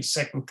it could be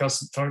second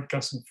cousin, third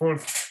cousin,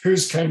 fourth.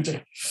 Who's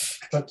counting?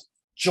 But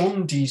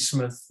John D.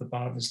 Smith, the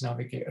Barvas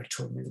navigator,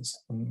 told me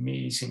this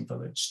amazing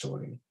village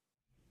story,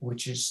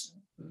 which is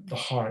the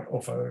heart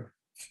of our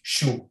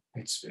show.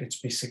 It's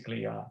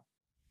basically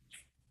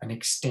an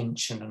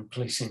extension and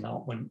placing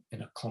that one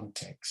in a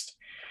context.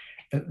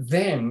 But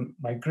then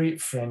my great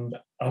friend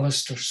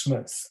Alistair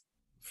Smith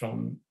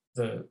from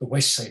the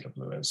west side of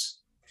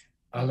Lewis,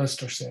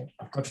 Alistair said,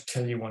 I've got to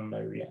tell you one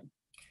now, Ian.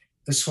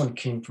 This one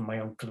came from my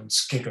uncle in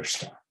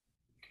Skiggerstad,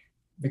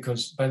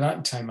 because by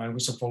that time I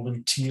was a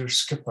volunteer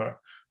skipper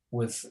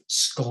with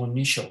Scaw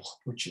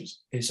which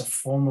is a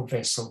former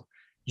vessel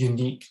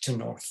unique to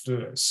North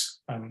Lewis,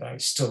 and I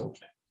still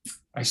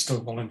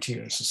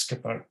volunteer as a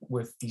skipper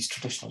with these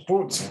traditional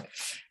boats,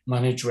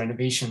 manage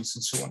renovations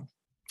and so on.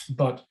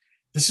 But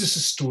this is a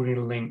story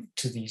linked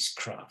to these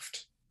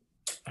craft.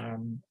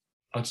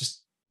 I'll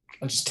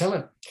just tell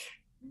it,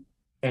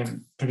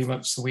 and pretty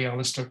much the way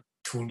Alistair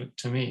told it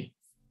to me.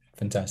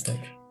 Fantastic.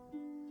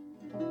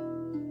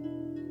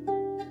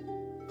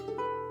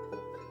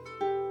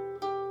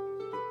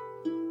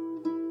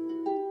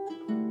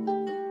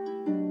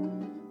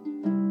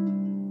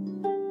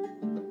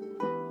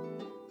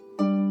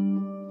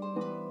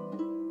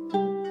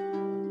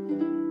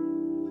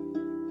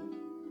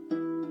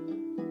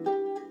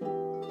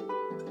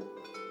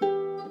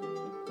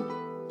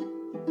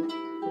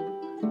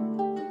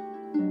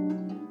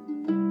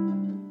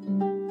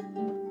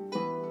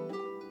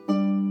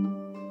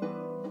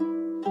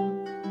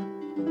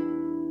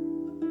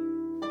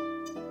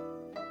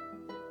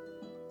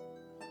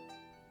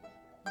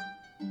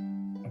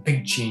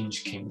 Big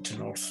change came to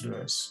North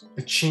Lewis.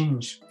 The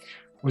change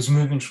was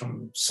moving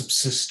from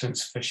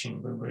subsistence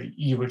fishing, where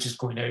you were just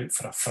going out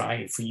for a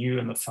fry for you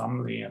and the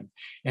family, and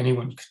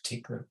anyone could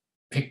take the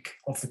pick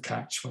of the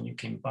catch when you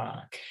came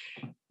back.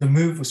 The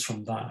move was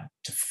from that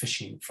to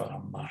fishing for a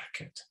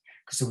market,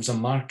 because there was a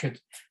market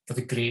for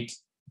the great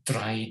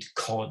dried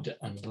cod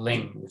and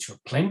ling, which were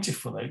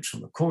plentiful out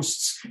from the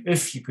coasts,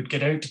 if you could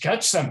get out to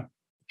catch them.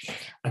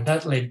 And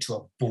that led to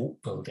a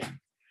boat building.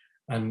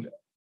 And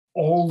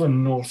all the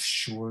north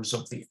shores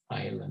of the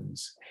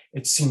islands,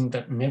 it seemed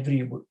that in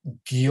every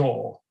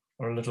gyaw,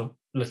 or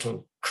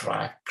little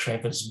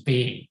crevice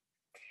bay,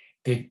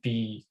 there'd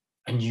be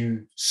a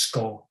new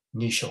scaw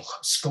nishoch.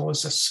 Scaw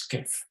is a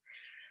skiff.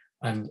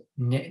 And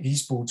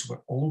these boats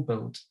were all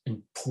built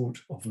in Port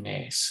of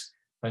Ness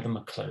by the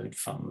MacLeod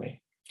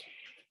family.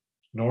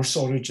 Norse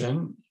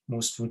origin,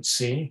 most would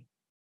say,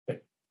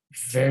 but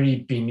very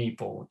beamy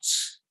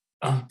boats,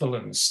 ample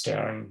in the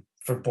stern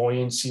for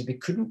buoyancy. They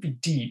couldn't be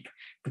deep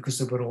because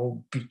they were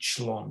all beach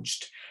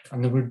launched,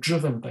 and they were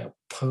driven by a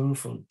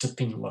powerful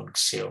dipping lug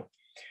sail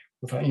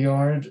with a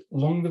yard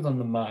longer than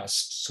the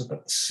mast, so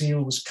that the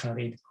sail was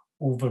carried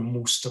over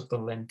most of the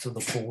length of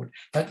the boat.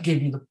 That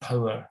gave you the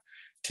power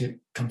to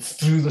come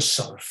through the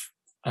surf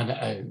and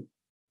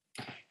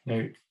out.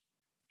 Now,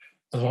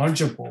 the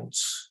larger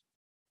boats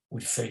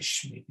would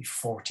fish maybe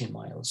 40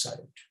 miles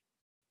out.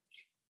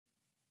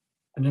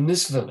 And in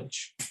this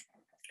village,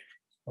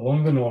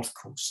 along the north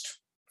coast,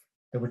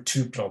 there were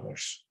two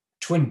brothers,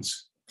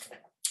 twins.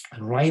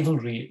 And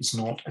rivalry is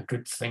not a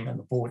good thing on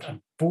the boat.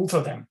 And both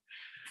of them,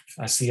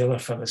 as the other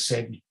fellow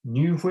said,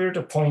 knew where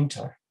to point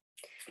her,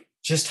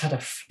 just had a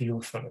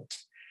feel for it.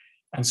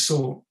 And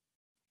so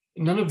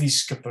none of these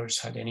skippers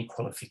had any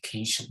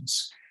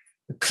qualifications.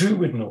 The crew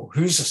would know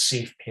who's a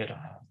safe pair of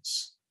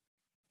hands,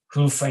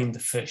 who'll find the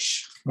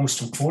fish,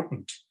 most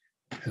important,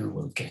 who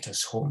will get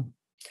us home.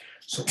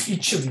 So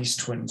each of these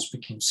twins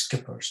became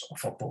skippers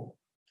of a boat.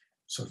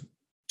 So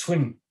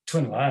twin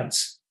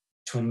lads,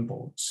 twin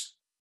boats.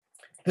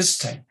 This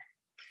time,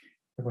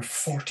 they were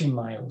 40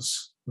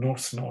 miles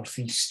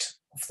north-northeast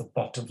of the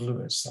butt of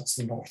Lewis. That's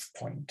the North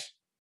Point.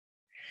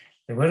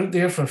 They weren't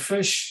there for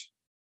fish.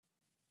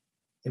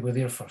 They were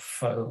there for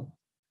fowl.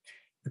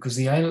 Because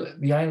the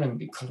island,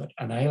 we call it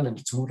an island,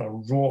 it's more a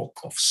rock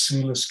of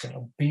Sulisker,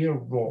 a bare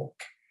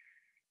rock,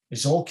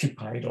 is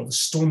occupied, or the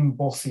stone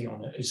bothy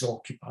on it is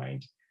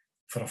occupied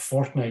for a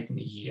fortnight in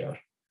the year,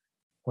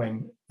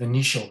 when the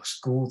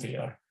Nishochs go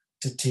there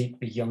to take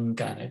the young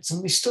gannets,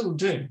 and they still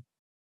do.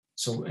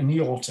 So in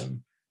the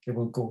autumn, they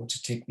will go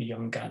to take the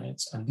young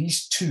gannets. And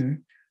these two,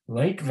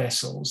 like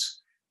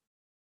vessels,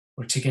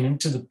 were taken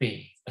into the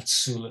bay at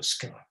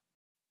Sulisker,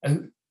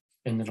 out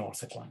in the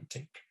North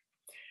Atlantic.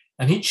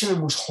 And each of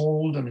them was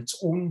hauled on its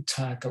own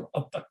tackle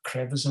up a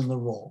crevice in the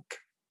rock,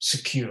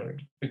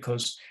 secured,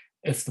 because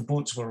if the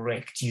boats were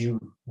wrecked,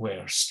 you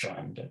were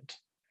stranded.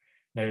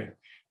 Now,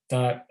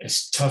 that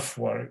is tough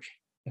work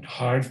in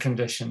hard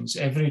conditions,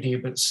 every day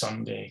but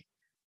Sunday,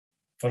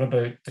 for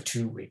about the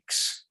 2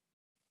 weeks.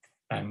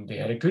 And they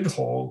had a good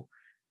haul,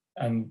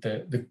 and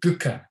the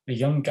guka, the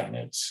young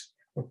gannets,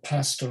 were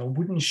passed on a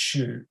wooden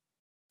shoe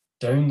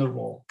down the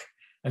rock,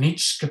 and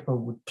each skipper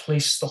would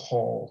place the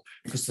haul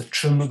because the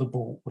trim of the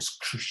boat was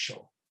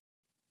crucial.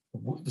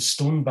 The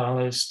stone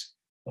ballast,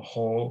 the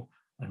haul,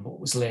 and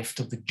what was left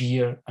of the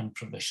gear and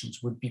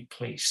provisions would be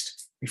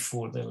placed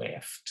before they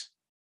left.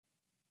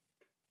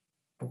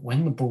 But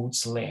when the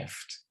boats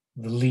left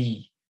the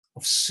lee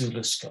of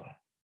Suliscar,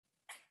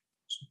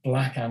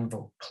 black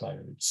anvil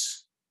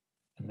clouds,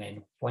 and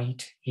then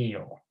white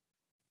hail,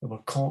 they were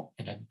caught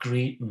in a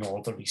great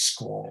northerly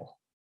squall.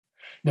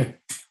 Now,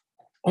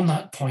 on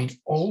that point,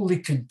 all they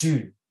could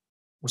do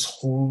was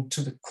hold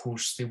to the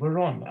course they were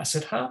on. As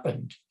it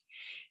happened,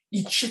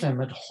 each of them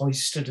had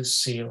hoisted a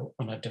sail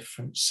on a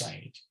different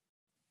side.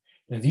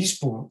 Now, these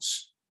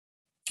boats,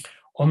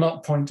 on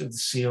that point of the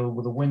sail,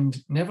 with the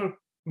wind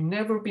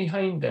never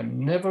behind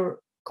them,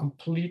 never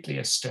completely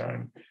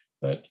astern,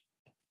 but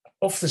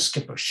off the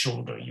skipper's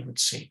shoulder, you would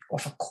say,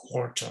 off a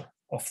quarter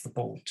of the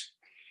boat,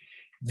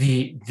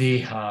 they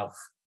have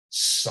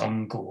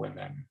some go in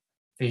them.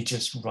 They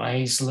just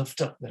rise,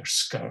 lift up their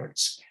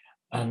skirts,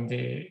 and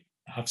they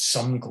have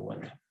some go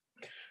in them.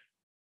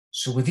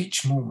 So with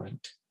each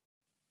moment,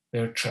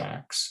 their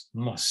tracks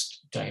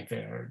must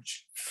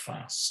diverge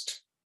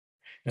fast.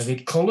 Now,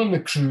 they'd call on the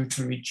crew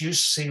to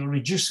reduce sail,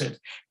 reduce it,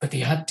 but they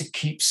had to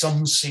keep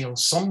some sail,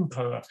 some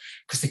power,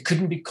 because they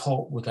couldn't be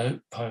caught without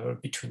power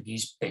between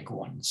these big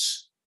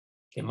ones.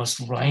 They must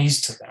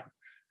rise to them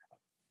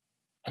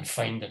and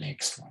find the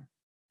next one.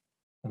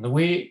 And the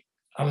way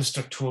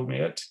Alistair told me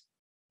it,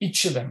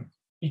 each of them,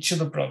 each of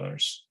the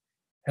brothers,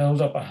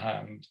 held up a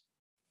hand,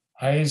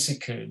 high as they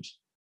could,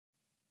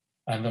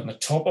 and on the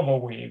top of a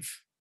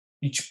wave,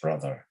 each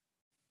brother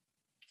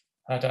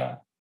had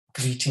a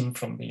greeting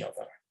from the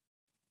other,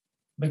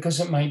 because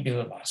it might be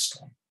the last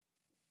one.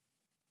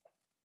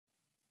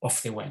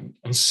 Off they went,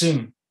 and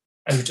soon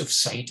out of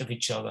sight of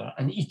each other,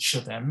 and each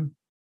of them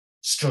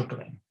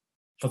struggling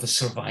for the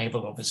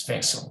survival of his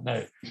vessel.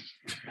 Now,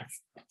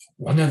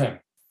 one of them,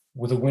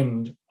 with the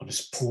wind on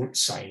his port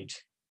side,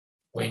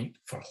 went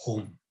for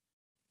home,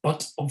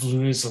 Butt of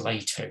Lewis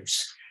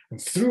lighthouse,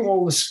 and through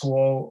all the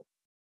squall,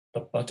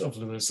 the butt of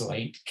Lewis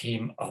light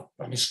came up,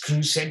 and his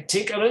crew said,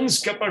 "Take her in,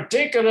 skipper,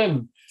 take her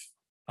in."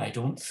 "I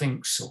don't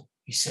think so,"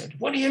 he said.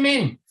 "What do you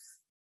mean?"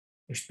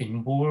 "There's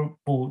been more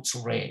boats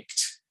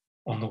wrecked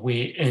on the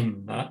way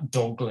in that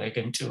dogleg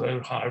into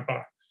our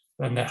harbour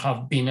than there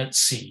have been at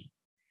sea.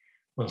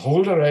 We'll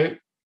hold her out,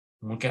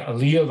 and we'll get a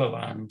lee of the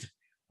land,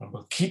 and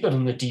we'll keep her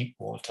in the deep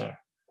water,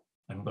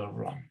 and we'll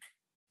run."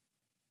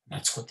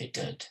 That's what they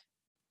did.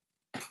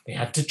 They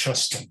had to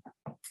trust him.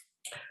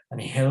 And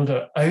he held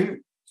her out,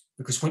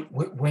 because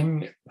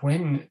when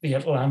the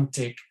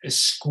Atlantic is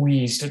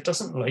squeezed, it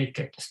doesn't like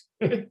it.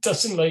 It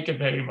doesn't like it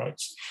very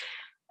much.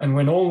 And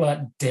when all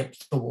that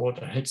depth of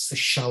water hits the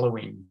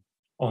shallowing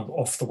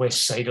off the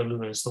west side of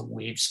Lewis, the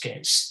waves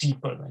get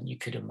steeper than you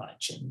could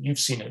imagine. You've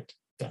seen it,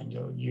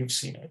 Daniel, you've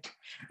seen it.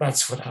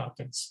 That's what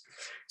happens.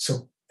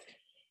 So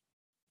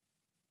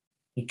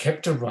he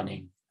kept her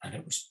running, and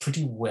it was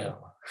pretty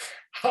well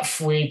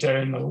halfway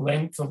down the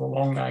length of the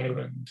Long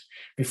Island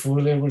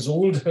before there was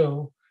Old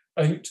Hill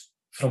out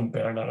from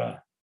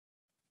Bernera,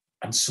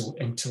 and so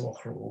into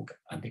Loch Rogue,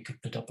 and they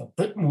could put up a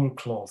bit more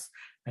cloth,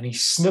 and he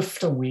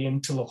sniffed away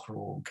into Loch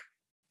Rogue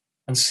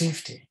and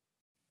safety.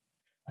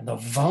 And the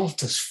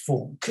Valtus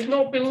folk could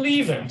not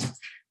believe it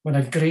when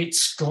a great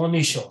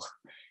Sconisher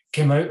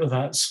came out of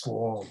that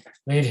squall.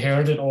 They'd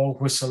heard it all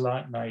whistle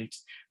that night,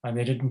 and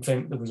they didn't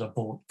think there was a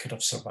boat could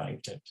have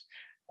survived it.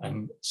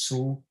 And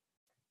so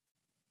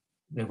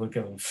they were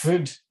given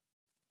food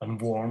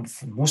and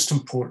warmth, and most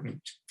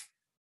important,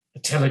 a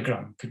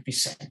telegram could be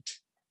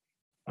sent.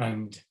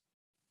 And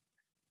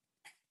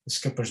the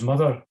skipper's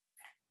mother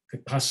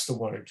could pass the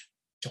word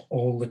to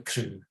all the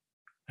crew.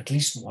 At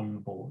least one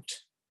boat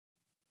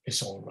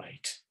is all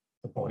right.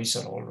 The boys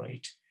are all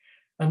right.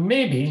 And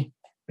maybe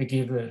they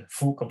gave the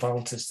folk of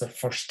Altus their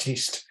first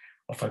taste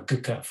of a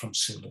gucka from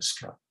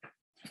Suliscar.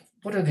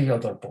 What of the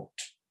other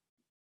boat?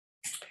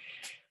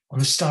 On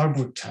the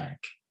starboard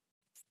tack,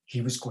 he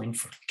was going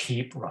for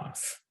Cape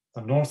Wrath,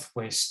 the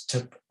northwest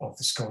tip of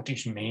the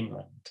Scottish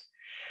mainland.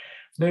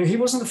 Now, he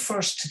wasn't the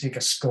first to take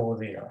a scaw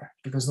there,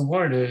 because the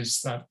word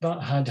is that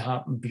that had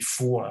happened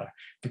before,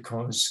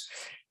 because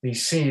they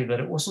say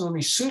that it wasn't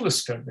only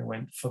Suliscar they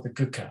went for the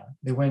gucka,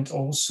 they went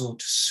also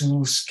to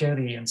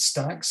Sulskerry and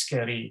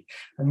Stackskerry,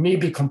 and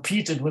maybe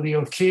competed with the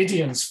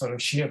Orcadians for a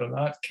share of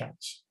that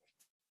catch.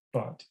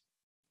 But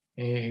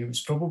he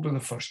was probably the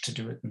first to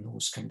do it in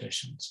those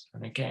conditions.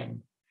 And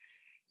again,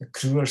 the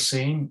crew are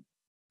saying,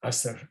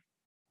 as they're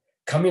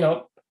coming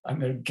up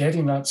and they're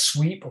getting that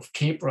sweep of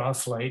Cape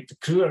Wrath light, the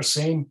crew are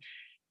saying,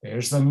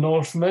 "There's the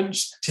North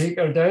Minch, take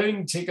her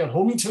down, take her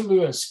home to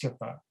Lewis,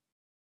 skipper."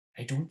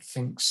 "I don't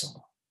think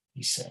so,"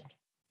 he said.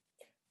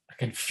 "I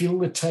can feel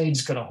the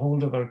tide's got a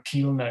hold of our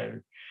keel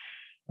now,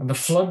 and the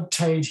flood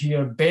tide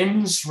here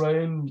bends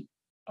round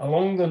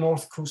along the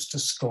north coast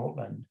of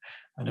Scotland,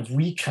 and if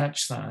we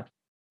catch that,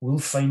 we'll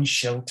find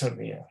shelter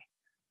there.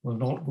 We'll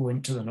not go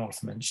into the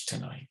North Minch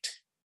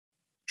tonight."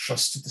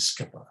 Trusted the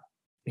skipper.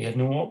 They had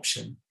no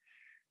option.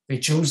 They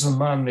chose the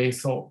man they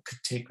thought could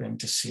take them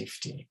to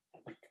safety.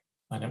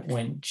 And it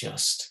went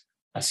just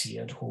as he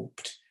had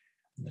hoped.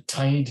 And the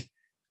tide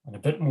and a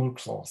bit more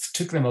cloth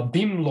took them a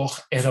beam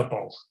Loch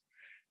Erible,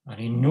 and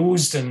he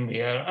nosed in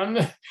there.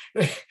 And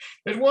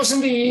it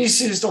wasn't the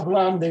easiest of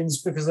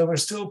landings because there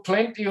was still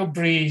plenty of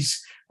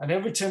breeze. And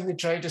every time they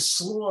tried to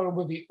slow her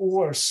with the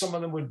oars, some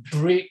of them would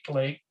break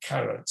like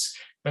carrots.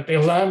 But they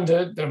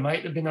landed. There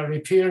might have been a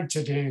repair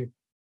to do.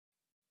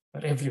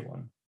 But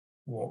everyone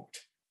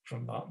walked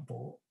from that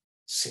boat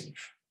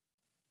safe.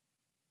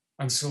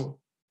 And so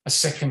a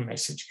second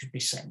message could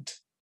be sent.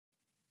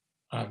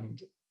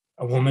 And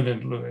a woman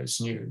in Lewis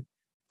knew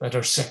that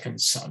her second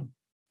son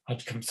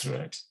had come through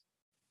it.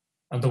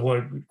 And the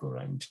word would go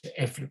around to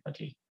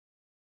everybody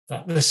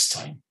that this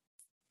time,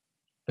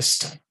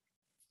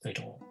 they'd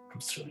all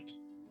come through it.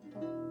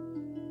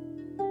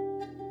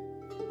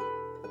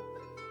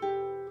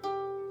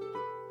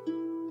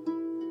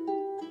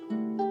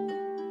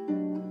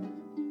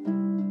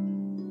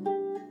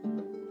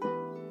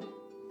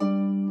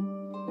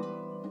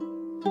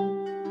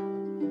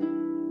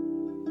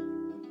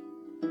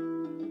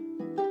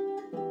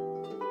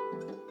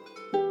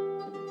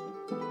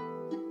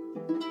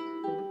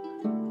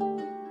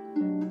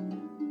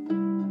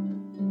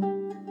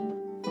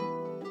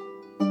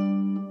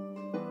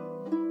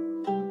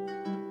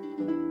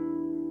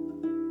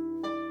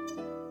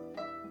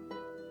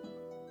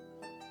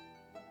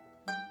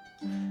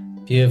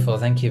 Beautiful.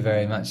 Thank you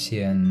very much,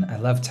 Ian. I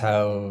loved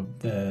how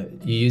you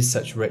use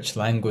such rich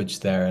language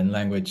there, and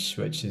language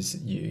which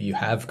is you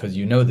have because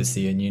you know the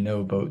sea and you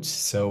know boats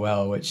so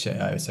well, which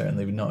I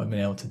certainly would not have been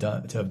able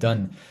to have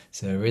done.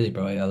 So it really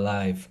brought it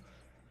alive.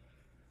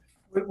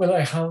 Well,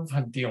 I have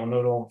had the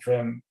honour of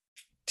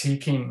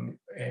taking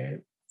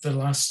the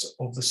last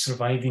of the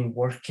surviving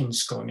working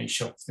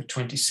Scottish of the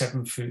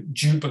 27-foot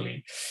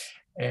Jubilee.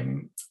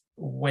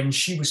 When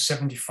she was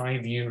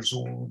 75 years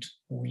old,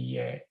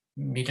 we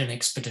made an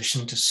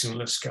expedition to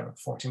Sulisker,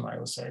 40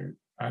 miles out,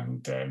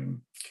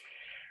 and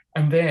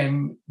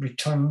then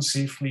returned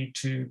safely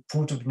to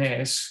Port of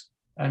Ness,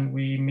 and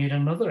we made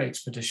another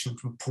expedition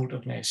from Port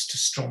of Ness to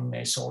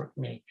Stromness,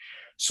 Orkney.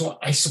 So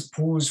I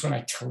suppose when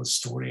I tell the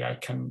story, I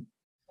can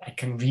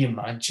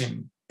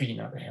reimagine being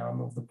at the helm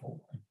of the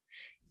boat and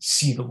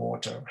see the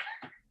water.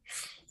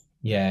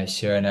 Yeah,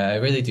 sure. And I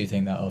really do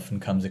think that often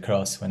comes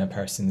across when a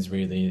person's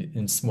really,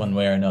 in one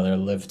way or another,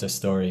 lived a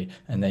story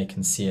and they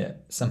can see it.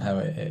 Somehow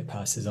it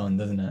passes on,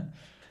 doesn't it?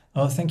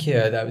 Oh, thank you.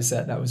 That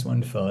was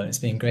wonderful. And it's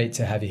been great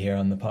to have you here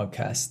on the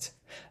podcast.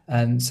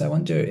 So I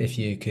wonder if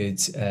you could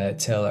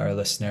tell our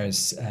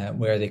listeners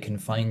where they can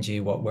find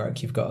you, what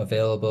work you've got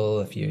available,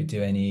 if you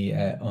do any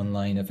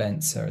online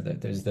events, or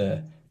there's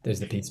the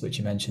piece which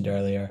you mentioned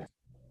earlier.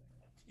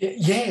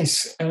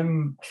 Yes.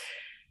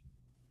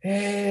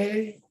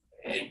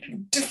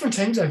 Different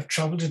times I've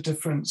travelled to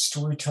different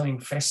storytelling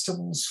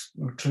festivals,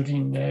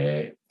 including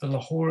the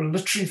Lahore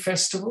Literary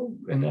Festival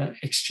and an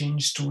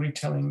exchange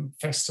storytelling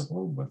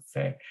festival with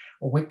a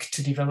wick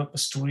to develop a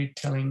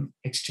storytelling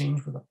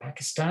exchange with a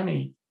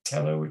Pakistani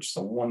teller, which is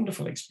a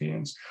wonderful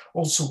experience.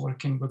 Also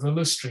working with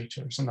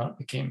illustrators, and that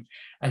became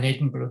an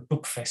Edinburgh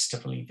Book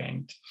Festival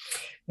event.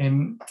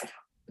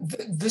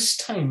 This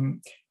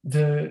time,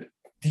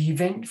 the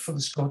event for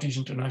the Scottish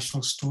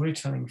International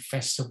Storytelling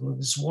Festival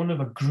is one of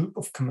a group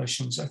of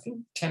commissions, I think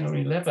 10 or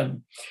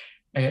 11,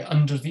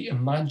 under the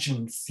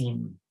Imagine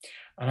theme.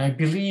 And I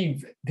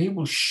believe they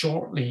will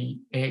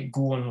shortly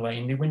go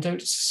online. They went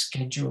out as a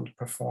scheduled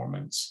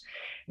performance.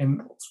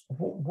 And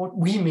what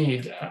we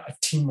made, a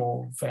team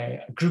of,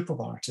 a group of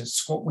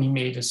artists, what we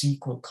made as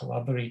equal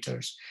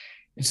collaborators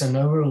is an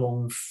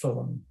hour-long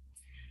film.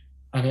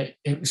 And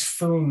it was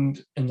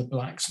filmed in the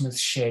blacksmith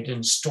shed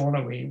in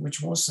Stornoway,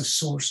 which was the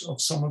source of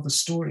some of the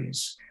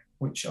stories,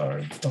 which are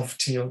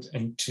dovetailed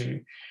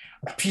into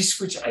a piece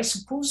which I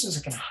suppose is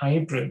a kind of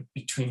hybrid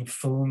between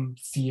film,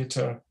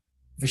 theatre,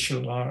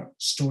 visual art,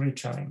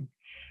 storytelling.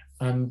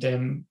 And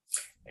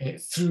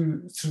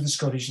through the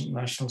Scottish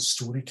International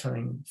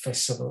Storytelling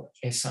Festival,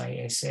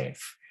 SISF,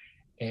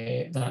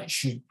 that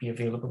should be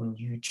available on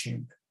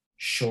YouTube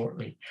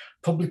shortly.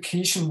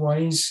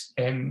 Publication-wise,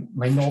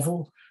 my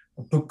novel,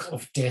 A Book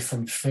of Death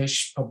and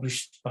Fish,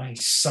 published by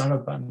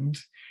Saraband.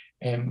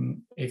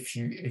 If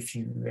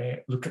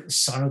you look at the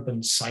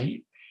Saraband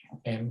site,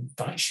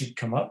 that should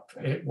come up.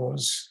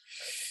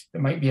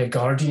 There might be a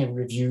Guardian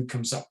review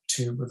comes up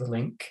too with a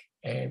link.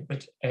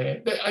 But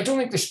I don't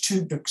think there's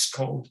two books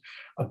called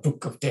A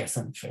Book of Death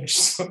and Fish,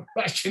 so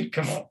that should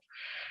come up.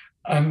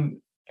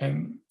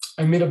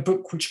 I made a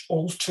book which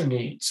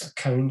alternates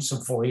accounts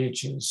of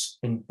voyages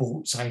in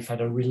boats I've had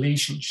a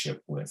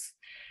relationship with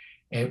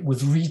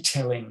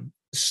retelling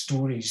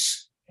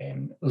stories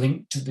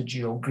linked to the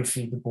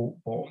geography the boat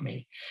brought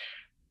me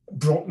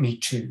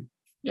to.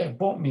 Yeah,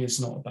 brought me is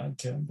not a bad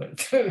term, but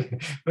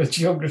the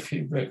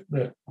geography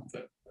that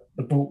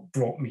the boat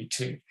brought me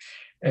to.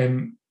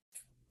 And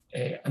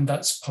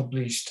that's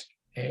published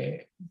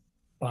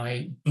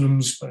by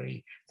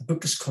Bloomsbury. The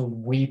book is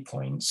called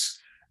Waypoints,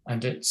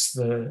 and it's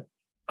the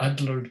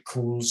Adler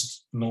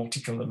Cole's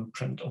nautical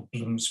imprint of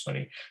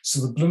Bloomsbury.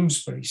 So the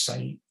Bloomsbury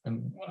site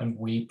and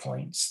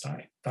waypoints,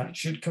 that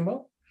should come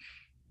up.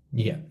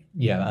 Yeah,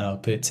 and I'll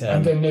put...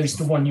 and then there's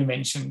the one you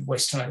mentioned,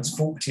 Western Isles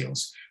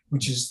Folktales,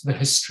 which is the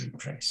History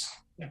Press.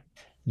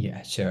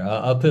 Yeah, sure.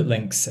 I'll put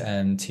links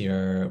to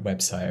your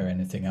website or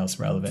anything else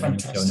relevant in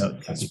the show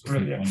notes. That's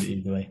brilliant. Find it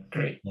easily.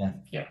 Great. Yeah.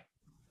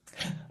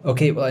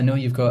 Okay, well, I know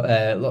you've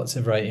got lots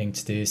of writing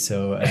to do,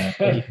 so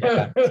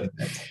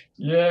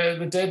yeah,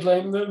 the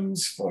deadline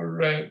looms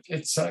for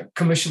it's a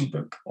commission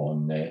book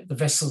on the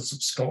vessels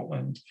of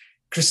Scotland.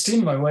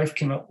 Christine, my wife,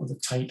 came up with a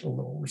title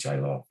though, which I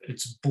love.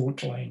 It's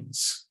Boat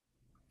Lines.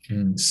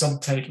 The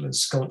subtitle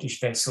is Scottish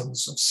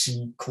Vessels of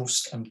Sea,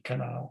 Coast and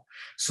Canal.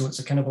 So it's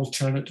a kind of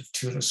alternative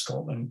tour of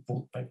Scotland,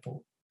 boat by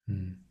boat.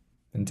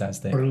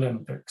 Fantastic.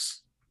 Brilliant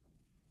books.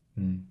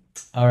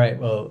 All right.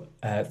 Well,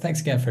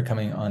 thanks again for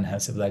coming on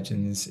House of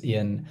Legends,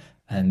 Ian,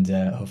 and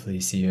hopefully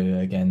see you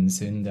again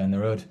soon down the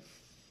road.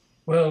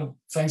 Well,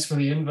 thanks for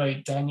the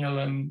invite, Daniel,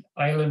 and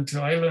Island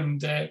to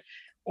Island.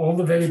 All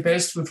the very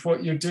best with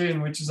what you're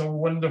doing, which is a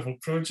wonderful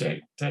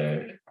project.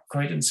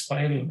 Quite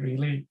inspiring,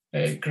 really.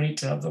 Great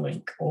to have the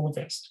link. All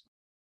the best.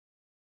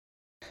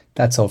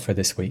 That's all for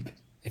this week.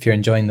 If you're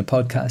enjoying the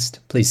podcast,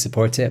 please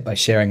support it by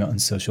sharing it on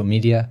social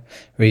media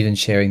or even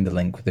sharing the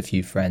link with a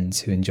few friends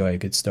who enjoy a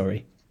good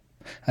story.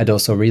 I'd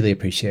also really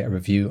appreciate a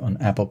review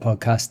on Apple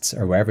Podcasts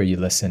or wherever you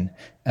listen,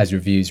 as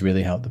reviews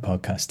really help the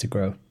podcast to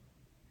grow.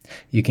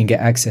 You can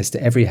get access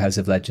to every House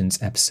of Legends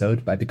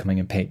episode by becoming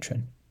a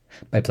patron.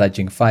 By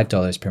pledging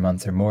 $5 per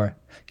month or more,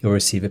 you'll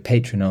receive a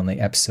patron-only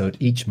episode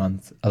each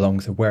month, along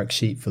with a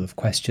worksheet full of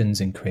questions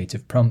and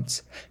creative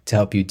prompts to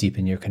help you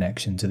deepen your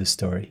connection to the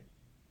story.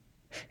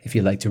 If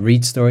you'd like to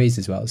read stories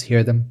as well as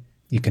hear them,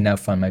 you can now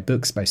find my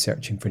books by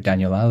searching for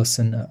Daniel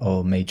Allison at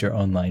all major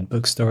online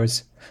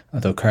bookstores,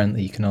 although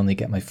currently you can only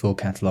get my full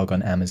catalogue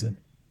on Amazon.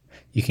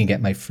 You can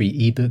get my free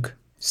ebook,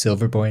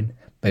 Silverborn,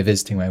 by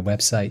visiting my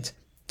website,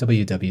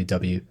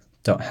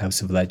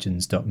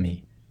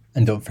 www.houseoflegends.me.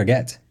 And don't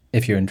forget,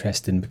 if you're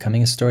interested in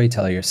becoming a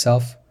storyteller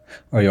yourself,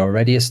 or you're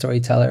already a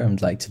storyteller and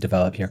would like to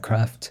develop your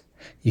craft,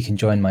 you can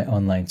join my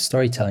online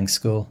storytelling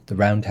school, The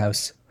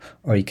Roundhouse,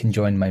 or you can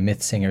join my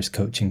Myth Singers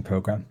coaching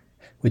program,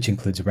 which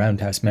includes a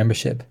Roundhouse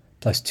membership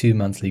plus 2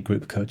 monthly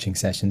group coaching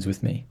sessions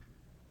with me.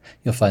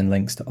 You'll find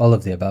links to all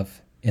of the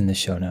above in the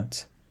show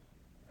notes.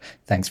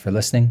 Thanks for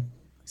listening.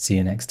 See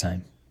you next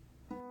time.